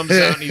 and he comes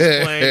out and he's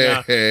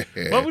playing.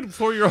 What would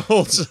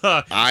 4-year-olds?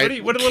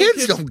 What do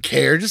kids don't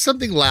care. Just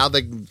something loud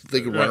they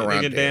can run around.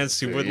 They can dance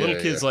to. But little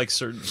kids like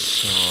certain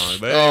songs.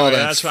 But Oh, anyway,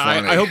 that's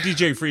funny. I hope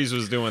DJ Freeze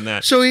was doing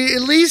that. So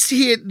at least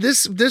he had,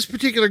 this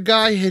particular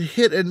guy had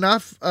hit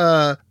enough,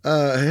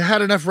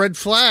 had enough red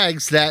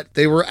flags that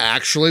they were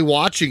actually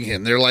watching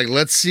him. They're like,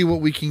 let's see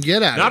what we can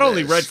get out of Not this.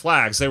 only red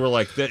flags, they were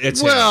like,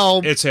 it's Well,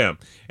 him. It's him.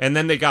 And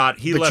then they got,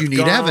 but left you need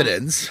gum,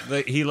 evidence.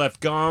 He left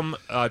gum,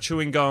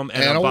 chewing gum,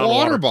 and a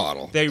water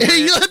bottle. They And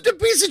he left a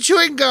piece of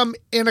chewing gum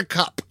in a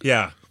cup.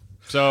 Yeah.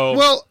 So.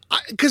 Well,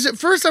 because at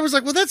first I was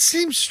like, well, that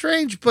seems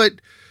strange, but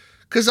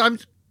because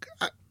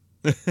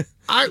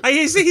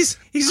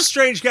he's a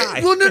strange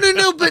guy. Well,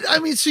 no. But I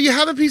mean, so you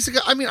have a piece of.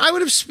 I mean, I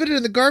would have spit it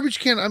in the garbage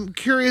can. I'm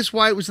curious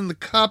why it was in the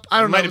cup.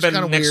 I don't know. Might have it was been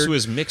kind of next weird. to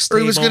his mix or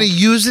he was table going to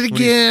use it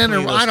when he's again,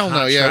 playing or those I don't know.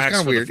 hot Yeah, it's tracks kind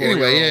of for the weird.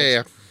 Anyway,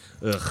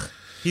 4-year-olds. Ugh.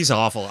 He's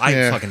awful.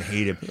 I fucking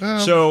hate him. Well.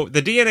 So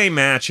the DNA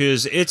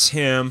matches. It's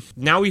him.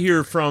 Now we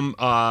hear from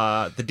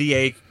the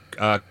DA,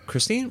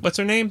 Christine. What's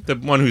her name? The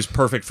one who's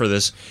perfect for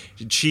this.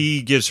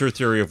 She gives her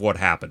theory of what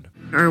happened.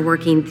 Our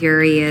working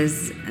theory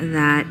is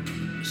that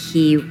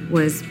he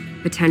was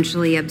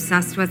potentially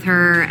obsessed with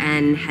her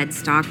and had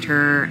stalked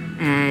her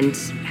and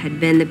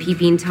had been the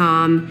peeping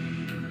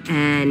Tom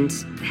and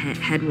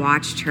had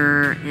watched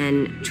her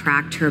and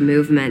tracked her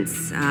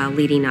movements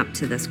leading up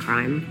to this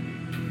crime.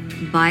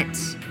 But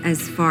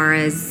as far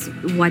as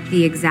what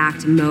the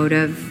exact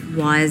motive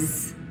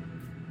was,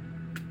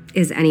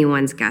 is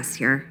anyone's guess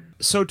here.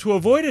 So to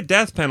avoid a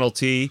death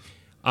penalty,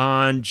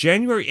 on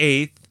January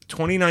 8th,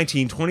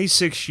 2019,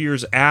 26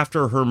 years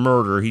after her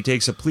murder, he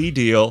takes a plea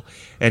deal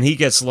and he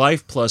gets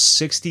life plus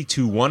 60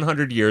 to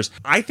 100 years.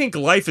 I think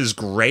life is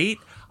great.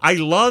 I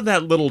love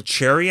that little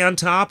cherry on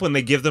top when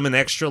they give them an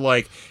extra,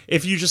 like,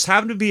 if you just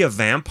happen to be a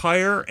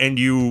vampire and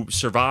you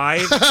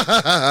survive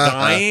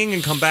dying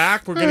and come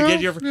back, we're going to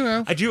get your... You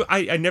know.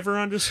 I never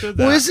understood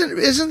that. Well,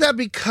 isn't that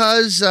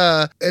because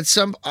at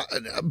some,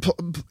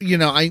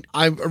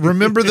 I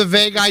remember the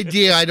vague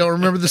idea. I don't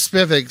remember the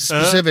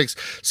specifics.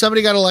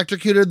 Somebody got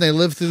electrocuted and they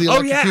lived through the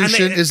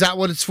electrocution. Is that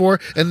what it's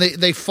for? And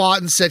they fought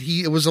and said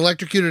it was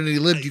electrocuted and he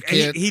lived. You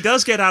can't. He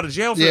does get out of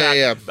jail for that.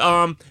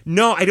 Yeah.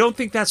 No, I don't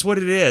think that's what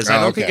it is. I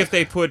don't think okay. if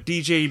they put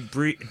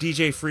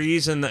DJ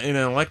Freeze in an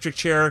electric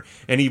chair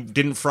and he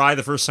didn't fry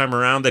the first time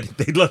around, that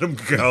they'd let him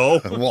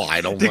go. Well, I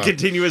don't to know.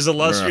 continue his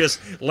illustrious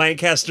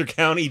Lancaster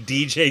County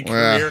DJ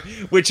career,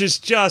 which is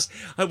just,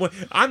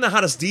 I'm the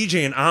hottest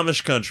DJ in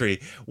Amish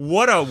country.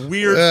 What a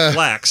weird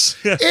flex.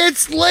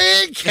 It's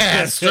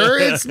Lancaster.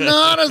 It's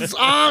not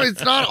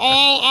it's not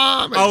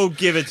all Amish. Oh,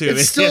 give it to me.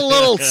 It's still a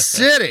little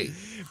city.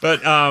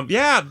 But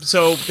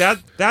so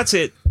that's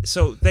it.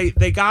 So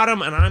they got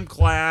him, and I'm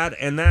glad.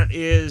 And that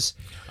is,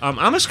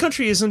 Amish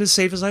country isn't as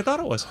safe as I thought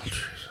it was.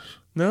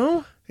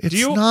 No?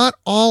 It's not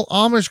all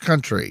Amish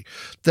country.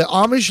 The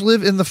Amish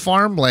live in the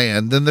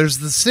farmland. Then there's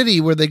the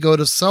city where they go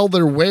to sell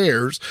their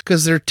wares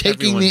because they're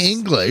taking the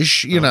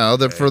English,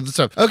 for the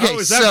stuff. Okay,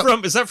 is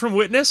that from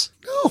Witness?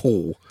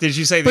 No. Did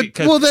you say that?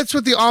 Well, that's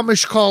what the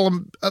Amish call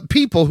them.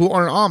 People who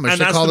aren't Amish, and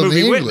they that's call the them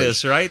movie the English.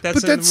 Witness, right?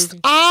 That's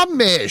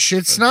Amish.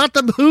 It's not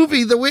the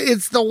movie.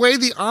 It's the way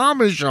the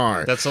Amish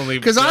are. That's only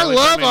because I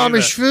love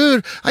Amish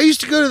food. I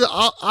used to go to the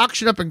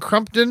auction up in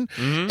Crumpton,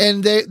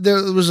 and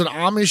there was an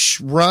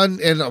Amish run,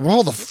 and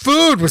all the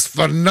food was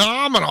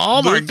phenomenal.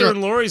 Oh my Luther God!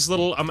 and Laurie's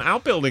little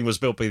outbuilding was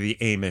built by the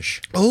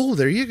Amish. Oh,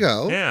 there you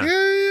go.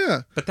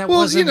 Yeah. But that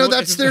wasn't.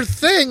 That's their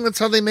thing. That's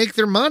how they make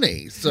their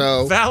money.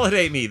 So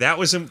validate me.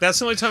 That's the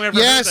only time I ever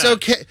heard that.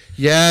 Okay.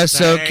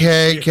 Yes,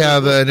 okay,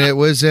 Kevin. It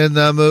was in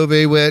the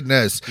movie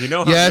Witness. You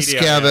know how yes,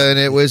 Kevin.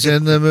 It was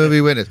in the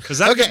movie Witness. Was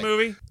that a good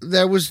movie?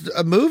 There was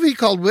a movie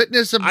called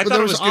Witness. I thought there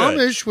it was was good.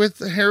 Amish with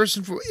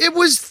Harrison Ford. It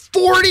was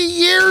 40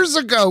 years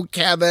ago,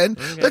 Kevin.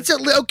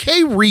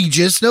 Okay,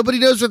 Regis. Nobody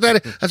knows what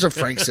that is. That's what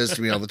Frank says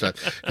to me all the time.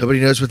 Nobody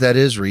knows what that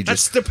is, Regis.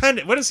 That's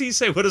dependent. What does he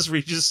say? What does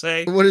Regis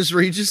say? What does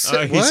Regis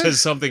say? He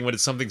says something when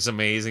something's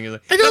amazing.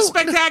 Like, I don't, that's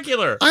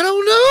spectacular. I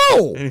don't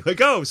know. And you're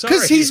like, oh, sorry.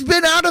 Because he's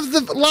been out of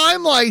the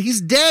limelight.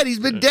 He's dead. He's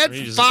been dead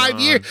for 5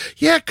 years.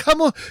 Yeah,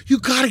 come on. You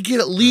got to get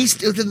at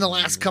least within the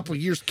last couple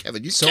of years,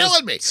 Kevin. You're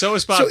killing me. So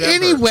is Bob Denver.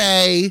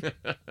 Anyway,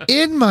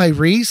 in my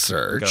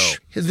research,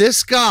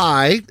 this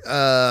guy,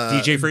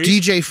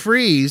 DJ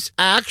Freeze,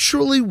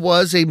 actually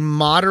was a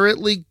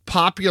moderately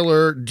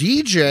popular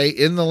DJ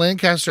in the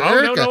Lancaster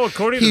area. No.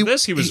 According to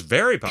this, he was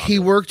very popular. He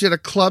worked at a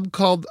club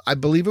called, I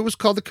believe it was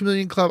called the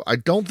Chameleon Club. I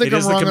don't think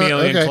I'm wrong. It is the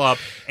Chameleon Club.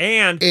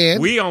 And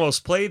we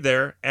almost played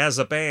there as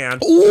a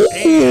band. Ooh.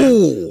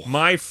 And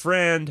my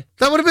friend...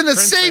 That would have been the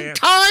same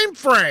time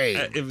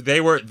frame.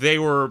 They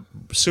were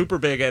super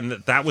big, and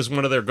that was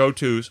one of their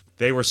go-tos.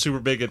 They were super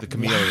big at the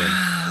Chameleon.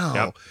 Wow.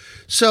 Yep.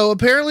 So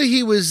apparently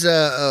he was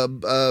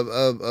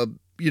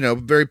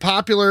very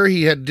popular.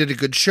 He did a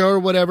good show or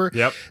whatever.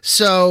 Yep.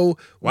 So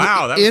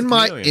wow, that was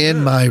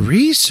in my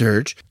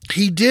research,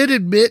 he did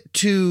admit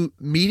to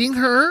meeting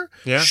her.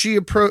 Yeah.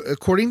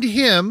 According to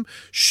him,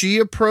 she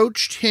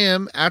approached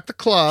him at the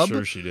club.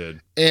 Sure, she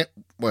did. And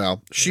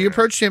she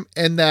approached him,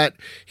 and that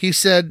he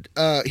said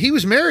he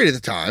was married at the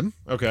time.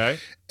 Okay.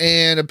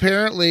 And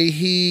apparently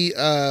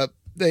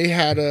they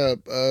had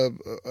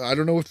I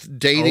don't know if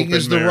dating Open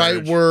is the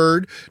marriage. right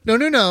word.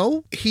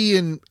 No. He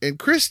and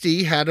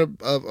Christy had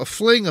a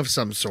fling of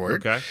some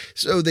sort. Okay.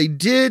 So they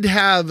did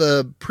have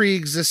a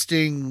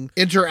pre-existing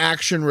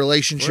interaction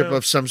relationship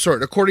of some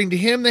sort. According to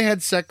him, they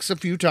had sex a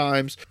few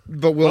times,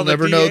 but we'll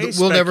never know.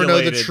 We'll never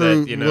know the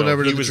true. We'll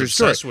never know the true story. He was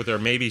obsessed with her.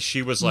 Maybe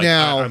she was like,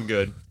 now, I'm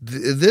good.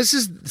 This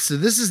is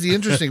the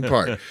interesting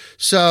part.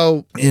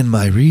 So in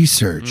my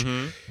research,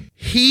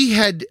 he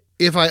had.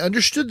 If I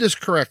understood this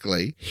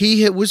correctly,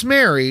 he was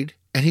married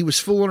and he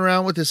was fooling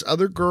around with this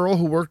other girl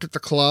who worked at the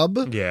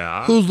club.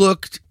 Yeah. Who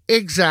looked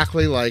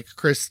exactly like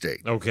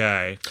Christy.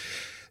 Okay.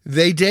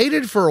 They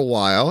dated for a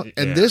while,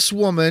 and this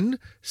woman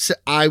said,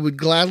 I would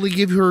gladly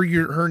give her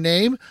her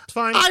name. It's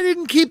fine. I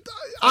didn't keep,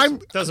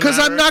 because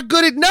I'm not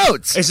good at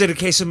notes. Is it a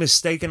case of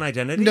mistaken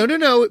identity?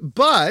 No.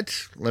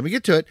 But let me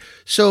get to it.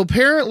 So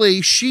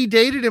apparently she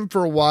dated him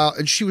for a while,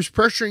 and she was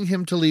pressuring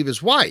him to leave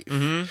his wife.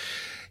 Mm-hmm.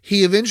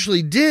 He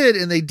eventually did,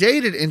 and they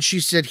dated, and she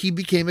said he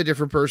became a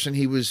different person.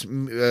 He was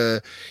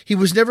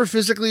never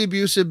physically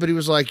abusive, but he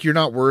was like, you're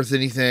not worth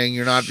anything.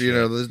 You're not,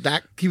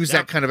 that he was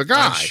that kind of a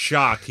guy. I'm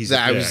shocked he's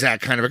I was that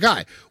kind of a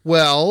guy.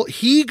 Well,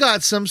 he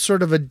got some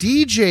sort of a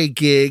DJ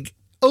gig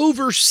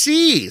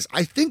overseas.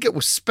 I think it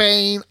was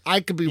Spain. I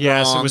could be wrong.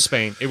 Yes, it was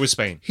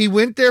Spain. He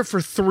went there for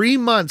 3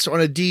 months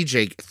on a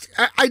DJ.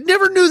 I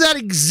never knew that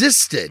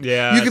existed.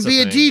 Yeah, you could be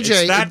a DJ.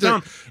 It's that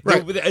dumb.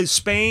 Right.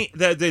 Spain,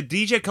 the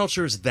DJ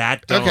culture is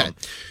that dumb. Okay.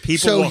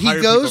 People will hire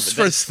he goes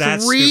people, for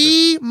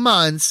 3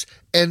 months,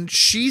 and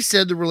she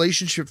said the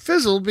relationship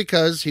fizzled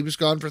because he was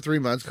gone for 3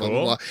 months, blah,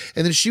 blah, blah.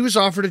 And then she was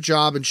offered a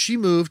job, and she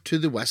moved to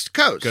the West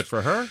Coast. Good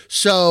for her.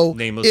 So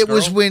Nameless it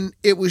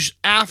girl. was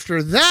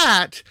after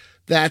that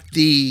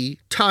the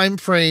time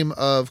frame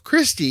of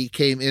Christy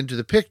came into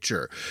the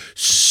picture.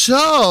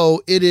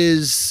 So it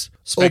is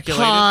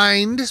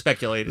opined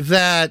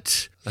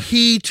that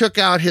he took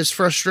out his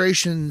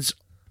frustrations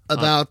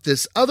about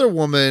this other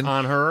woman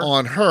on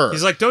her.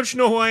 He's like, don't you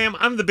know who I am?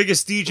 I'm the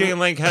biggest DJ in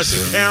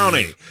Lancaster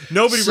County.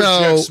 Nobody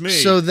rejects me.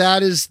 So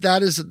that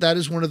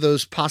is one of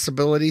those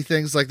possibility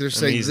things. Like they're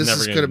saying this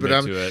is could have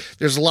been.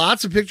 There's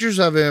lots of pictures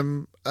of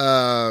him.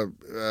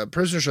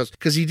 Prisoner shows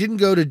because he didn't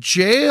go to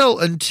jail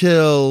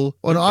until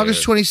on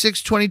August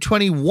 26,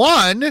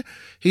 2021.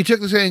 He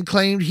took this and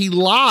claimed he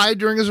lied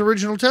during his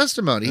original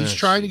testimony. He's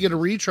trying to get a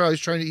retrial.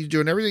 He's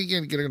doing everything he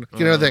can to get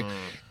another thing.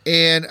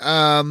 And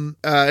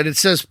it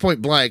says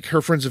point blank,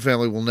 her friends and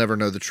family will never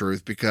know the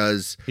truth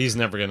because he's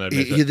never going to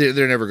admit it.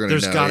 They're never going to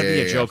know. There's got to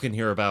be a joke in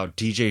here about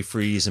DJ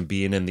Freeze and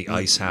being in the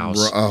ice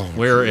house. Oh,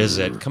 where is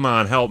it? Come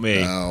on, help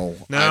me. No,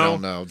 I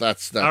don't know.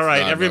 That's all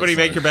right. Everybody,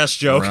 make your best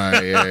joke.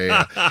 Right?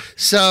 Yeah.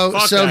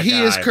 So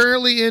he is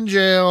currently in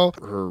jail.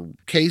 Her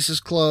case is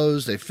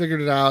closed. They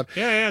figured it out.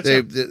 Yeah.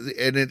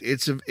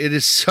 It's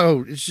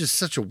just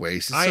such a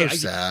waste. It's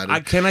so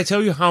sad. Can I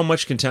tell you how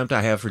much contempt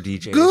I have for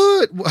DJs?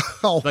 Good.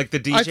 Well, like the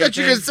DJ. I thought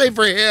you were going to say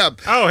for him.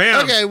 Oh, him.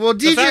 Okay. Well,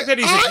 DJ. The fact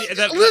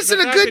that listen,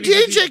 a good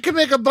DJ can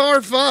make a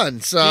bar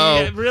fun.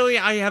 So really,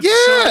 I have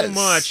so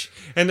much.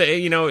 And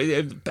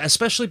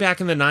especially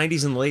back in the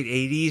 90s and late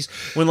 80s,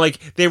 when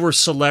like they were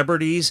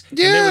celebrities and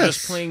they were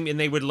just playing, and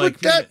they would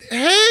like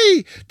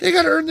hey, they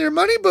got to earn their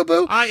money, boo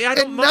boo. I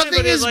don't mind,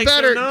 nothing is like,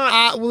 better.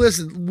 not. Well,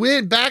 listen,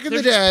 back in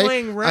the day,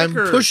 I'm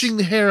pushing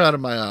the hair out of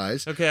my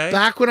eyes. Okay.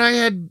 Back when I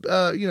had,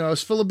 I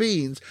was full of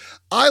beans.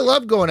 I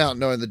loved going out and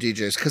knowing the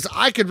DJs because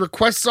I could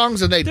request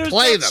songs and they'd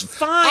play them.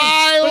 Fine.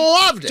 I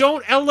loved it.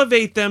 Don't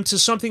elevate them to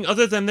something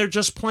other than they're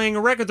just playing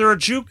a record. They're a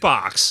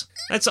jukebox.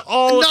 That's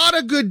all. Not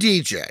a good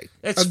DJ.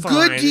 It's a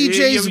good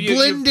DJ's you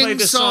blending play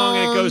the songs song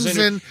and it goes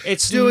in.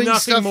 It's doing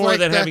nothing stuff more like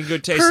than that. having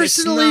good taste.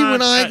 Personally,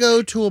 when I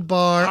go to a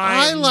bar,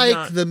 I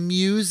like the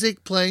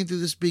music playing through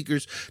the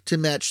speakers to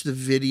match the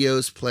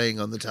videos playing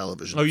on the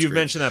television. Oh, you've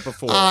mentioned that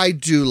before. I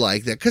do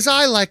like that because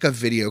I like a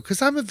video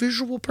because I'm a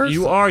visual person.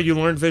 You are. You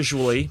learn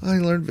visually. I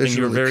learned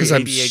visually because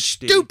I'm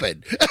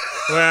stupid.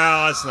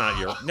 Well, that's not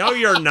your. No,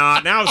 you're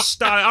not. Now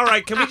stop. All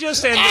right, can we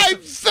just end this?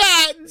 I'm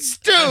fat and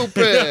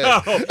stupid.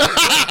 No.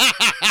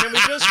 Can we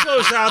just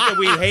close out that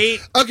we hate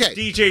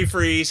DJ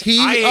Freeze?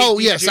 I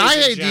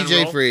hate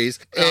DJ Freeze,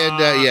 and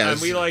yes,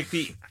 and we like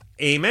the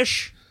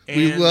Amish.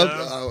 We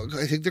love.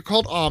 I think they're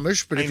called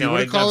Amish, but if you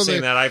want to call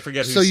them, that I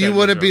forget. So you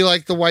want to be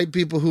like the white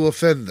people who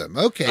offend them?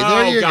 Okay,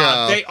 there you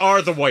go. They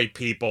are the white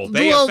people.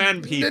 They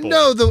offend people.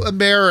 No, the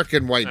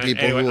American white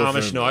people. Anyway, who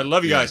Amish. No, I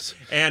love you guys,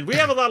 and we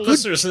have a lot of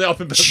listeners up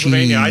in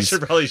Pennsylvania. I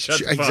should probably shut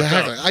the fuck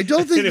exactly. up. I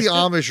don't think the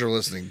Amish are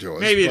listening to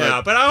us. Maybe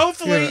not, but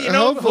hopefully,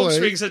 hope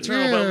springs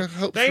eternal.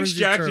 Hope thanks, springs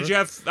Jack. eternal.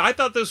 Jeff, I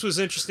thought this was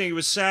interesting. It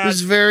was sad. It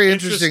was very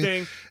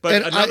interesting. But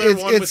and another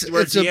one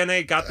where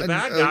DNA got the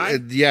bad guy.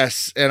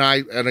 Yes, and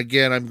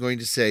again, I'm going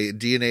to say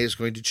DNA is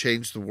going to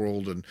change the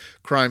world and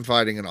crime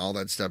fighting and all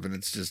that stuff. And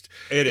it's just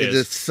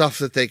the stuff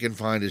that they can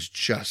find is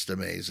just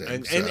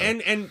amazing.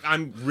 And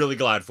I'm really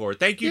glad for it.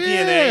 Thank you,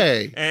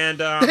 DNA. And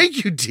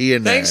thank you,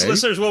 DNA. Thanks,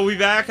 listeners. We'll be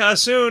back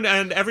soon.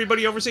 And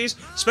everybody overseas,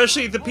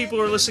 especially the people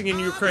who are listening in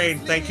Ukraine,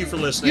 thank you for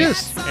listening.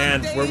 Yes.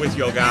 And we're with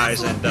you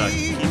guys. And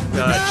keep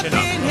chin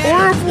up.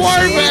 Au revoir,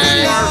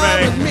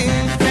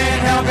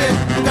 Can't help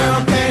it,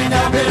 girl can't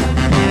help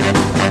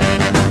it.